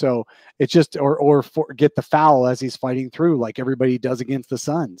of it. So it's just, get the foul as he's fighting through, like everybody does against the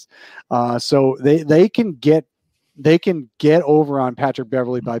Suns. So they can get over on Patrick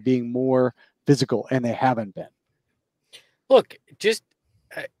Beverly by being more physical, and they haven't been. Look,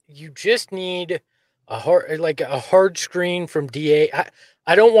 you just need a hard screen from DA.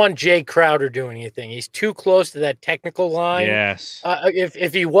 I don't want Jay Crowder doing anything. He's too close to that technical line. Yes.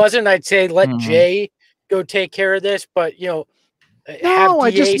 If he wasn't, I'd say let Jay go take care of this. But No, I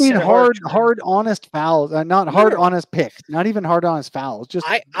just mean hard, hard. honest fouls, not hard, honest picks, not even hard, honest fouls. Just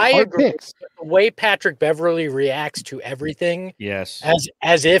I hard agree. picks. The way Patrick Beverly reacts to everything, Yes.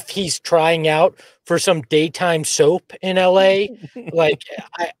 as if he's trying out for some daytime soap in LA. Like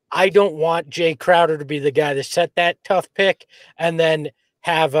I don't want Jay Crowder to be the guy to set that tough pick and then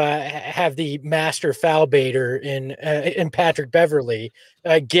have the master foul baiter in Patrick Beverly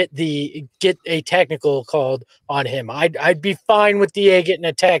get a technical called on him. I'd be fine with DA getting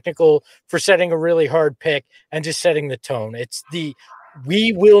a technical for setting a really hard pick and just setting the tone.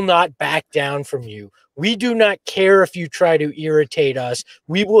 We will not back down from you. We do not care if you try to irritate us.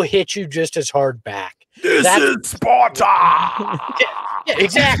 We will hit you just as hard back. This is Sparta! Yeah,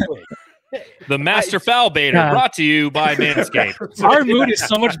 exactly. The Master Foul Baiter brought to you by Manscaped. Our mood is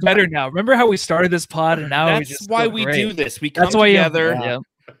so much better now. Remember how we started this pod, and now we That's just why feel we great. do this. We come That's why together. Yeah.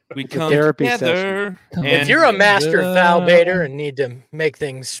 We come therapy together. session. If And you're a master foul baiter and need to make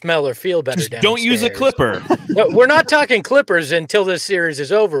things smell or feel better, just don't use a downstairs- clipper. No, we're not talking clippers until this series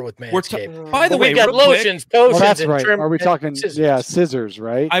is over with Manscaped. By the way, We've got real quick, lotions, potions, Well, that's and right. trim. Are we and talking? scissors. Yeah, scissors,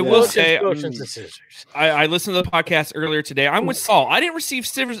 right? I Yeah. will Lotions, say- potions, and scissors. I listened to the podcast earlier today. I'm with Saul. I didn't receive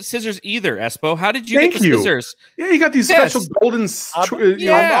scissors either, Espo. How did you Thank get the you. scissors? Yeah, you got these Yes. special golden.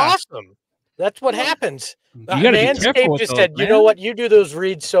 Yeah. Awesome. That's what happens. You gotta be careful Manscaped with just those, said, you know man. what? You do those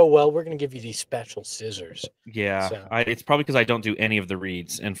reads so well. We're going to give you these special scissors. Yeah, So- it's probably because I don't do any of the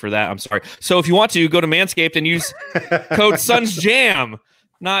reads, and for that, I'm sorry. So if you want to, go to Manscaped and use code SUNSJAM,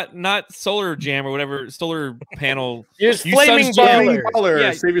 not Solar Jam or whatever, solar panel, Use Use Flaming Sunjam. Baller.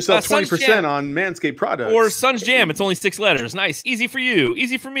 Yeah, Save yourself Suns 20% Jam. on Manscaped products. or SUNSJAM. It's only 6 letters. Nice, easy for you,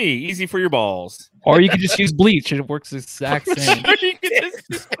 easy for me, easy for your balls. Or you could just use bleach. It works the exact same. You can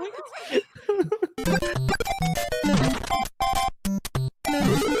just-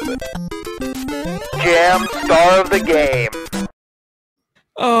 Jam star of the game.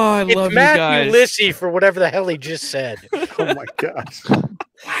 Oh, I It's love you Matthew guys. Lissy for whatever the hell he just said. Oh my gosh.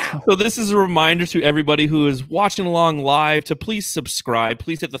 So this is a reminder to everybody who is watching along live to please subscribe.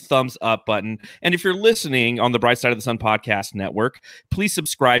 Please hit the thumbs up button. And if you're listening on the Bright Side of the Sun podcast network, please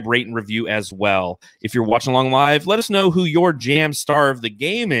subscribe, rate, and review as well. If you're watching along live, let us know who your jam star of the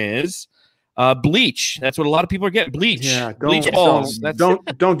game is. Bleach. That's what a lot of people are getting. Bleach. Yeah, Bleach balls. That's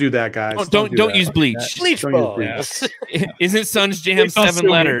don't do that, guys. don't do don't that. use bleach. Bleach Don't use balls. bleach. Isn't Suns Jam Please don't 7 sue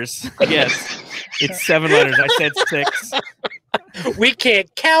me. letters? Yes, it's 7 letters. I said 6. We can't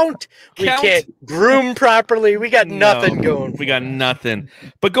count. We Count. can't groom properly. We got nothing No, going. We got nothing.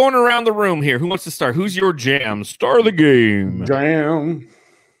 But going around the room here, who wants to start? Who's your jam star of the game? Jam.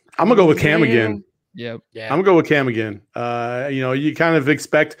 I'm gonna go with Cam again. Yep. Yeah. I'm gonna go with Cam again. You kind of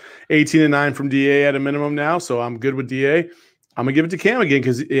expect 18-9 from DA at a minimum now, so I'm good with DA. I'm gonna give it to Cam again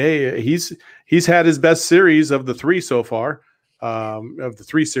because he's had his best series of the 3 so far. Of the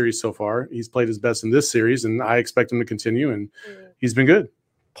 3 series so far, he's played his best in this series, and I expect him to continue. And he's been good.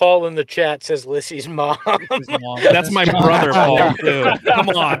 Paul in the chat says Lissy's mom. That's my brother, Paul. Too. Come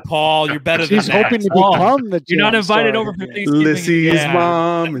on, Paul. You're better She's than that. hoping to Paul, become the. You're not jam invited star over of for the game. Thanksgiving. Lissy's Yeah.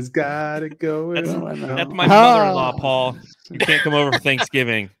 mom has got it going. That's on. my mother-in-law, Paul. You can't come over for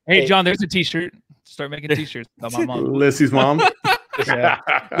Thanksgiving. Hey, John, there's a T-shirt. Start making T-shirts about my mom. Lissy's mom. Yeah.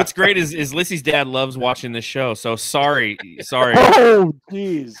 What's great is Lissy's dad loves watching this show. So sorry. Oh,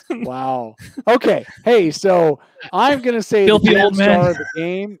 jeez. Wow. Okay. Hey, so I'm going to say the Filthy jam old man. star of the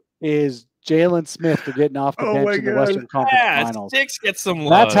game is Jalen Smith for getting off the Oh bench my in the God. Western Conference Yeah, Finals. Sticks get some love.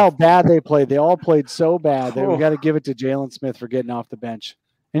 That's how bad they played. They all played so bad that we Oh. got to give it to Jalen Smith for getting off the bench.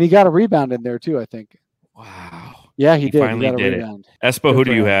 And he got a rebound in there, too, I think. Wow. Yeah, he He did. finally He got a did it. rebound. Espo, who Good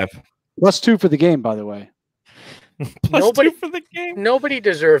do for you him. have? +2 for the game, by the way. Plus Nobody- 2 for the game. Nobody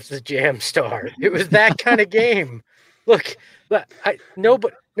deserves the jam star. It was that kind of game. Look,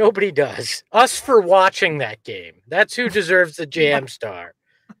 Nobody does. Us for watching that game. That's who deserves the Jam Star.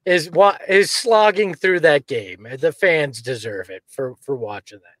 Is slogging through that game. The fans deserve it for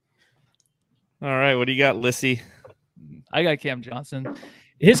watching that. All right, what do you got, Lissy? I got Cam Johnson.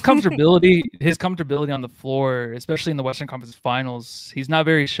 His comfortability on the floor, especially in the Western Conference Finals, he's not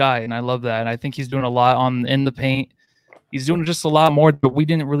very shy, and I love that. And I think he's doing a lot in the paint. He's doing just a lot more, but we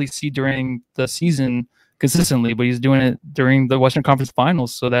didn't really see during the season consistently, but he's doing it during the Western Conference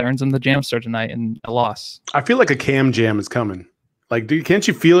Finals, so that earns him the Jam Star tonight and a loss. I feel like a Cam Jam is coming. Like, can't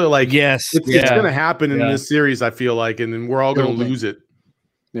you feel it? Like, yes, it's going to happen in this series, I feel like, and then we're all going to lose it.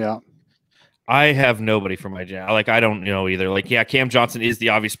 Yeah. I have nobody for my Jam. Like, I don't know either. Like, yeah, Cam Johnson is the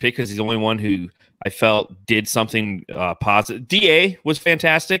obvious pick because he's the only one who I felt did something positive. DA was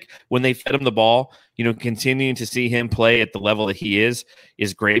fantastic when they fed him the ball. You know, continuing to see him play at the level that he is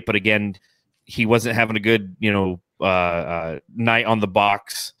great. But again, he wasn't having a good, night on the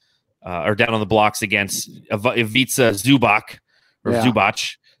box or down on the blocks against Ivica Zubac.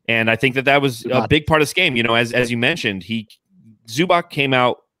 Zubac. And I think that was a big part of this game. You know, as you mentioned, Zubac came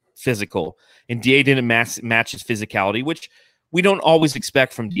out physical and DA didn't match his physicality, which we don't always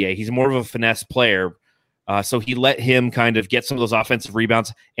expect from DA. He's more of a finesse player. So he let him kind of get some of those offensive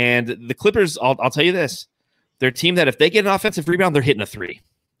rebounds. And the Clippers, I'll tell you this, they're a team that if they get an offensive rebound, they're hitting a three.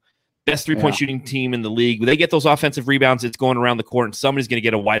 Best three-point shooting team in the league. When they get those offensive rebounds, it's going around the court, and somebody's going to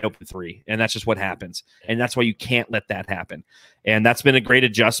get a wide-open three, and that's just what happens. And that's why you can't let that happen. And that's been a great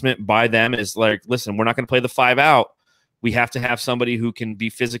adjustment by them is like, listen, we're not going to play the 5 out. We have to have somebody who can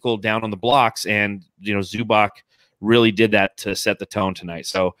be physical down on the blocks, and, you know, Zubac really did that to set the tone tonight.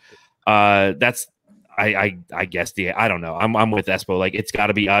 So that's I guess I don't know. I'm with Espo. Like, it's got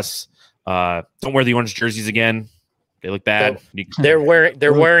to be us. Don't wear the orange jerseys again. They look bad. They're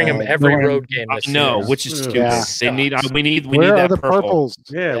wearing them every road game. No, which is stupid. Yeah. We need Where that are the purple. purples?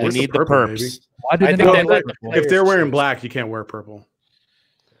 Yeah, They where's need the purple, perps. baby? Why did I they think not they wear let purple? If they're wearing black, you can't wear purple.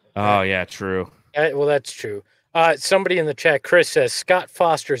 Oh yeah, true. Well, that's true. Somebody in the chat, Chris says Scott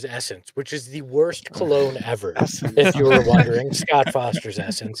Foster's Essence, which is the worst cologne ever. If you were wondering, Scott Foster's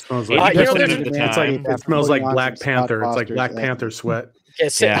Essence. It smells like, it it smells like Black Panther. It's like Black Panther sweat. Yeah,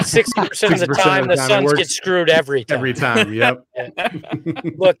 60% of the time the Suns get screwed every time. Every time, yep.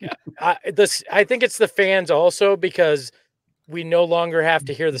 Look, I think it's the fans also because we no longer have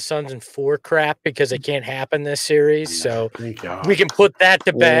to hear the Suns in 4 crap because it can't happen this series. So we can put that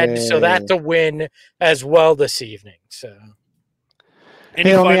to bed. So that's a win as well this evening. So,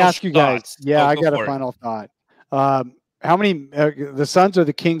 hey, let me ask you guys. Yeah, I got a final thought. How many the Suns are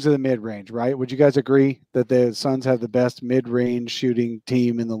the kings of the mid-range, right? Would you guys agree that the Suns have the best mid-range shooting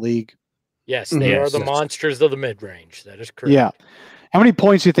team in the league? Yes, they are the monsters of the mid-range. That is correct. Yeah. How many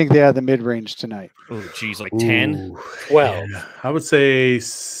points do you think they had the mid-range tonight? Oh, geez, like 10? 12. Yeah, I would say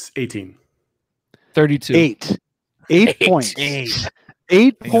 18. 32. 8 points.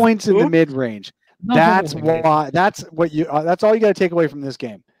 8 points in the mid-range. No, That's why. That's what you. That's all you got to take away from this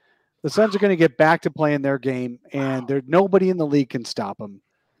game. The Suns are going to get back to playing their game, and nobody in the league can stop them.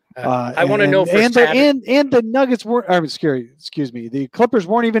 I want to know for and the Nuggets weren't. Excuse me. The Clippers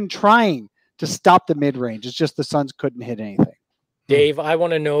weren't even trying to stop the mid-range. It's just the Suns couldn't hit anything. Dave, I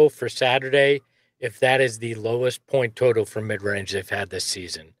want to know for Saturday if that is the lowest point total for mid-range they've had this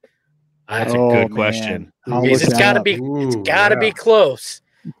season. That's a good question. It's got to be. It's got to be close.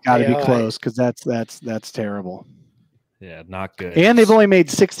 Got to be close because that's terrible. Yeah, not good. And they've only made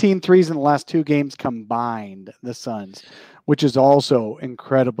 16 threes in the last 2 games combined, the Suns, which is also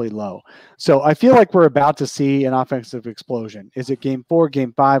incredibly low. So I feel like we're about to see an offensive explosion. Is it game 4,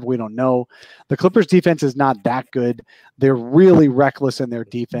 game 5? We don't know. The Clippers defense is not that good. They're really reckless in their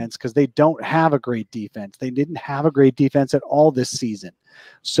defense because they don't have a great defense. They didn't have a great defense at all this season.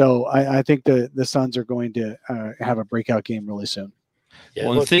 So I think the Suns are going to have a breakout game really soon. Yeah,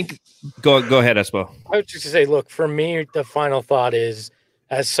 well, go ahead, Espo. I was just to say, look, for me, the final thought is,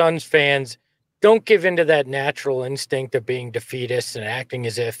 as Suns fans, don't give into that natural instinct of being defeatist and acting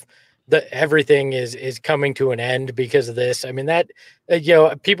as if everything is coming to an end because of this. I mean, that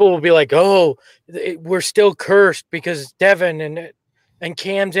people will be like, "Oh, we're still cursed because Devin and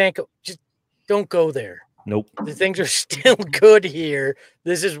Cam's ankle." Just don't go there. Nope. The things are still good here.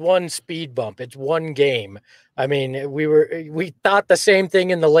 This is one speed bump. It's one game. I mean, we thought the same thing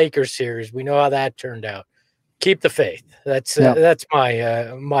in the Lakers series. We know how that turned out. Keep the faith. That's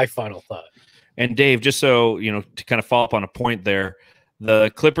my final thought. And Dave, just so you know, to kind of follow up on a point there,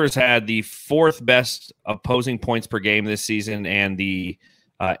 the Clippers had the 4th best opposing points per game this season and the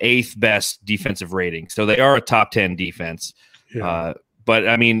 8th best defensive rating. So they are a top 10 defense. Yeah. But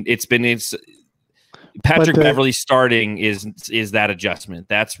I mean, Patrick Beverley starting is that adjustment.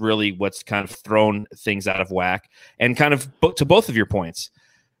 That's really what's kind of thrown things out of whack. And kind of to both of your points,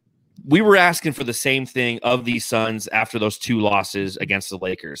 we were asking for the same thing of these Suns after those 2 losses against the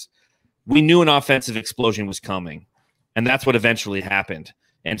Lakers. We knew an offensive explosion was coming, and that's what eventually happened.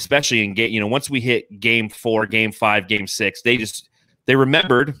 And especially in game, once we hit game 4, game 5, game 6, they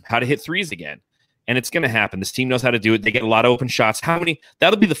remembered how to hit threes again. And it's going to happen. This team knows how to do it. They get a lot of open shots.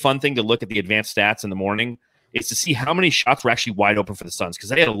 That'll be the fun thing to look at the advanced stats in the morning, is to see how many shots were actually wide open for the Suns, because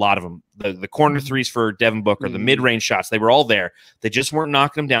they had a lot of them. The corner threes for Devin Booker, the mid-range shots, they were all there. They just weren't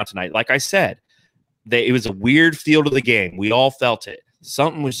knocking them down tonight. Like I said, it was a weird feel to the game. We all felt it.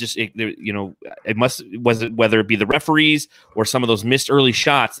 Something was just, whether it be the referees or some of those missed early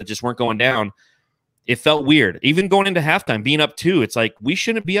shots that just weren't going down, it felt weird. Even going into halftime, being up 2, it's like, we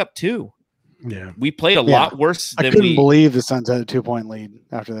shouldn't be up 2. Yeah, we played a lot worse than I couldn't believe the Suns had a 2-point lead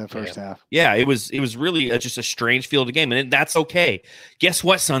after that first half. Yeah, it was really just a strange feel of the game, and that's okay. Guess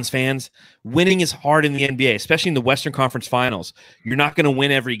what, Suns fans? Winning is hard in the NBA, especially in the Western Conference Finals. You're not going to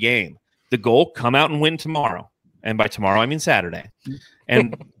win every game. The goal, come out and win tomorrow. And by tomorrow, I mean Saturday.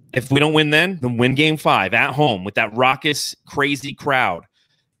 And if we don't win then win game 5 at home with that raucous, crazy crowd.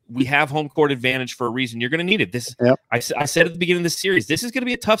 We have home court advantage for a reason. You're going to need it. I said at the beginning of the series, this is going to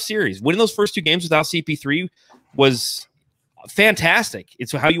be a tough series. Winning those first 2 games without CP3 was fantastic.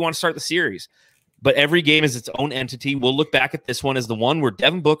 It's how you want to start the series. But every game is its own entity. We'll look back at this one as the one where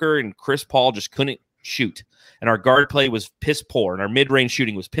Devin Booker and Chris Paul just couldn't shoot. And our guard play was piss poor. And our mid-range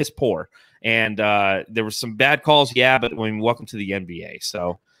shooting was piss poor. And there were some bad calls, but welcome to the NBA.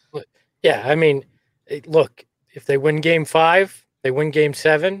 So, yeah, I mean, look, if they win game 5, they win game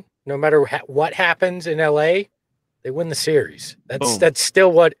 7, no matter what happens in LA, they win the series. That's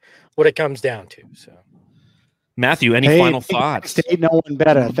still what it comes down to. So, Matthew, any final thoughts? State no one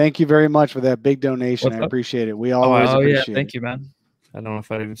better. Thank you very much for that big donation. I appreciate it. We always appreciate it. Thank you, man. I don't know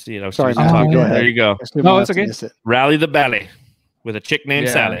if I didn't see it. I was sorry. Go ahead. There you go. No, it's okay. Rally the Belly with a chick named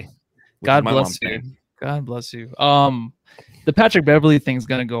Sally. God bless you. God bless you. The Patrick Beverley thing's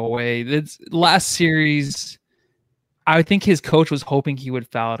gonna go away. It's last series. I think his coach was hoping he would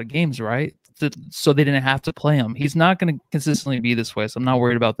foul out of games, right? So they didn't have to play him. He's not going to consistently be this way, so I'm not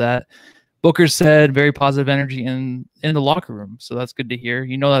worried about that. Booker said very positive energy in the locker room, so that's good to hear.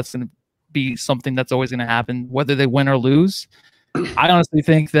 That's going to be something that's always going to happen, whether they win or lose. I honestly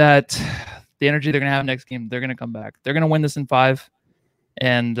think that the energy they're going to have next game, they're going to come back. They're going to win this in 5,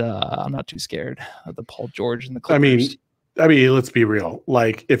 and I'm not too scared of the Paul George and the Clippers. I mean, let's be real.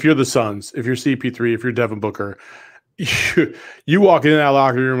 Like, if you're the Suns, if you're CP3, if you're Devin Booker, you walk into that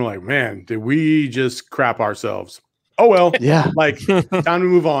locker room like, man, did we just crap ourselves? Oh well, yeah. Like, time to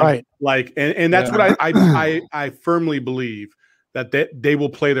move on. Right. Like, and that's what I firmly believe, that they will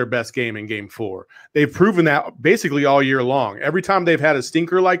play their best game in game 4. They've proven that basically all year long. Every time they've had a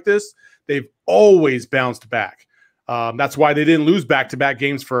stinker like this, they've always bounced back. That's why they didn't lose back-to-back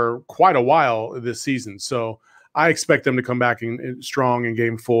games for quite a while this season. So I expect them to come back in strong in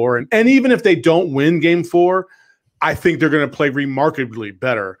game 4. And even if they don't win game 4, I think they're going to play remarkably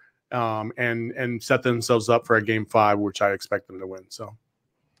better and set themselves up for a game 5, which I expect them to win. So,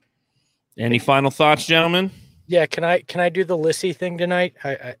 any final thoughts, gentlemen? Yeah, can I do the Lissy thing tonight?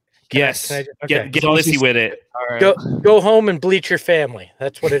 Yes. Get Lissy with it. All right. Go home and bleach your family.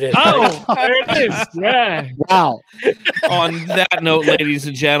 That's what it is. Oh, there it is. Yeah. Wow. On that note, ladies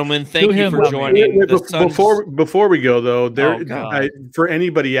and gentlemen, thank you for joining. Before we go though, for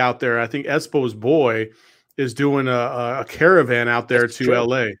anybody out there, I think Espo's boy is doing a caravan out there to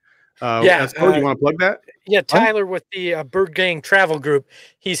LA. Espo, do you want to plug that? Yeah, Tyler with the Bird Gang Travel Group.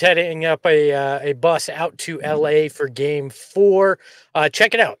 He's heading up a bus out to LA for game 4.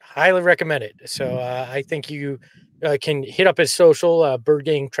 Check it out. Highly recommend it. So I think you can hit up his social, Bird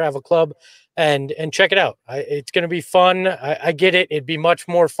Gang Travel Club, and check it out. It's going to be fun. I get it. It'd be much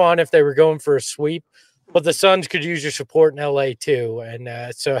more fun if they were going for a sweep. But the Suns could use your support in LA too.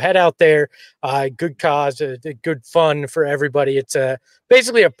 And so head out there. Good cause, good fun for everybody. It's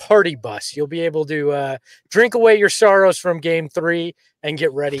basically a party bus. You'll be able to drink away your sorrows from game 3 and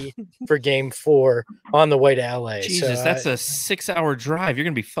get ready for game 4 on the way to LA. Jesus, so, that's a 6-hour drive. You're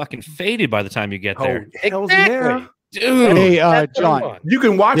going to be fucking faded by the time you get there. Exactly. Yeah. Dude. Hey, John. You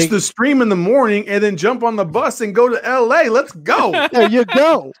can watch the stream in the morning and then jump on the bus and go to LA. Let's go. There you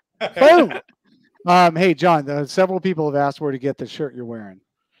go. Boom. Hey, John, several people have asked where to get the shirt you're wearing.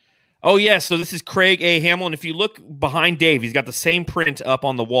 Oh, yeah. So this is Craig A. Hamill. And if you look behind Dave, he's got the same print up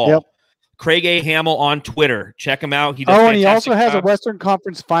on the wall. Yep. Craig A. Hamill on Twitter. Check him out. And he also has a Western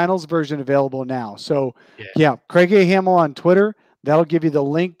Conference Finals version available now. So, yeah, Craig A. Hamill on Twitter. That'll give you the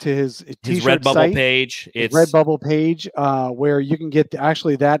link to his t-shirt Redbubble site, page. It's Redbubble page, where you can get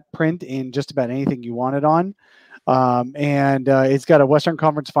actually that print in just about anything you want it on. And it's got a Western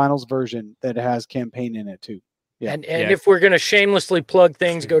Conference Finals version that has campaign in it too. Yeah. And if we're going to shamelessly plug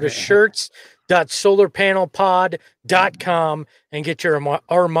things, go to shirts.solarpanelpod.com and get your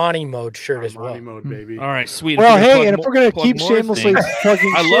Armani mode shirt as well. Armani mode, baby. all right, sweet. Well, hey, and if we're going to keep shamelessly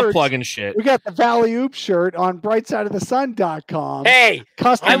plugging I shirts, love plugging shit. we got the Valley Oop shirt on brightsideofthesun.com. Hey,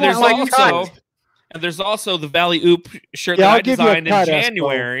 custom I And there's want my cut. also the Valley Oop shirt Yeah, that I'll I give you a designed in cut, Espo.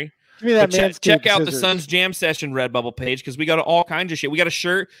 January. Give me that But check Manscaped out the scissors. Suns Jam Session Redbubble page because we got all kinds of shit. We got a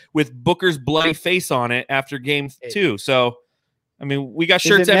shirt with Booker's bloody face on it after game 2. So, I mean, we got Is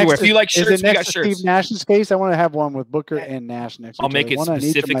shirts it everywhere. next If you like is it shirts, we next got to shirts. Steve Nash's face. I want to have one with Booker and Nash next to I'll each make other. it One on each of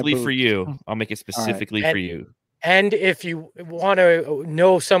my specifically for boobs. you. I'll make it specifically for you. And if you want to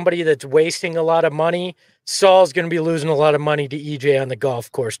know somebody that's wasting a lot of money, Saul's going to be losing a lot of money to EJ on the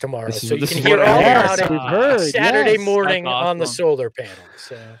golf course tomorrow. This is- So you this can is hear what all I heard. about it We've heard, Saturday yes. morning That's on the awesome. solar panel.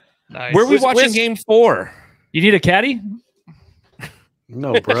 So Nice. Where are we Wiz- watching Wiz- game 4? You need a caddy?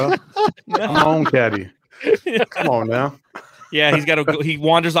 No, bro. I'm on caddy. Come on now. Yeah, he's got to go. He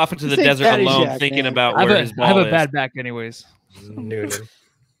wanders off into the Say desert alone, Caddyshack, thinking man. about I have where a, his I have ball a is. bad back, anyways. Newton.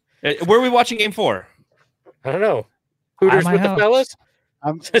 Where are we watching game 4? I don't know. Hooters my with house. the fellas?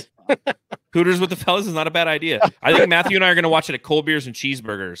 Hooters with the fellas is not a bad idea. I think Matthew and I are going to watch it at Cold Beers and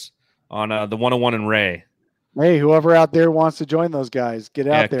Cheeseburgers on the 101 and Ray. Hey, whoever out there wants to join those guys, get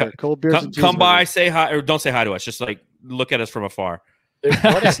out Yeah, there. Cold beers and Come by, cheeseburgers. say hi, or don't say hi to us. Just like look at us from afar.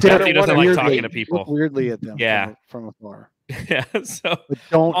 What is Stare that? He doesn't What like is- talking to Look people. weirdly at them. Yeah. from afar. Yeah. So But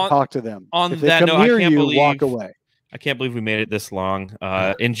don't On- talk to them. on if they that come note, I near can't you, walk believe- away. I can't believe we made it this long.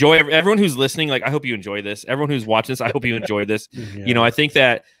 Enjoy everyone who's listening. Like, I hope you enjoy this. Everyone who's watching this, I hope you enjoy this. You know, I think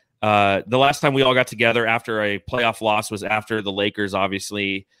that the last time we all got together after a playoff loss was after the Lakers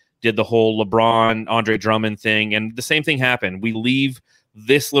obviously did the whole LeBron, Andre Drummond thing. And the same thing happened. We leave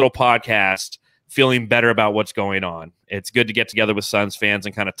this little podcast feeling better about what's going on. It's good to get together with Suns fans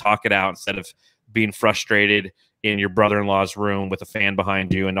and kind of talk it out instead of being frustrated in your brother-in-law's room with a fan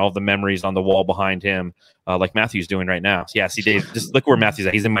behind you and all the memories on the wall behind him, like Matthew's doing right now. Yeah, see, Dave, just look where Matthew's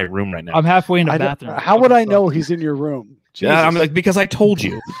at. He's in my room right now. I'm halfway in the I don't- bathroom. how would I know he's in your room? Yeah, I'm Jesus. like, because I told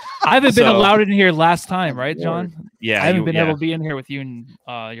you. I haven't been So- allowed in here last time, right, John? Yeah, I haven't you- been yeah. able to be in here with you and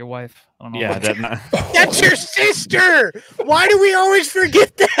your wife. I don't know. Yeah, that, That's your sister. Why do we always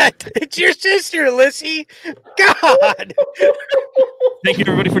forget that? It's your sister, Lissy. God. thank you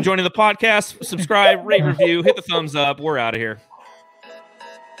everybody for joining the podcast. Subscribe, rate, review, hit the thumbs up. We're out of here.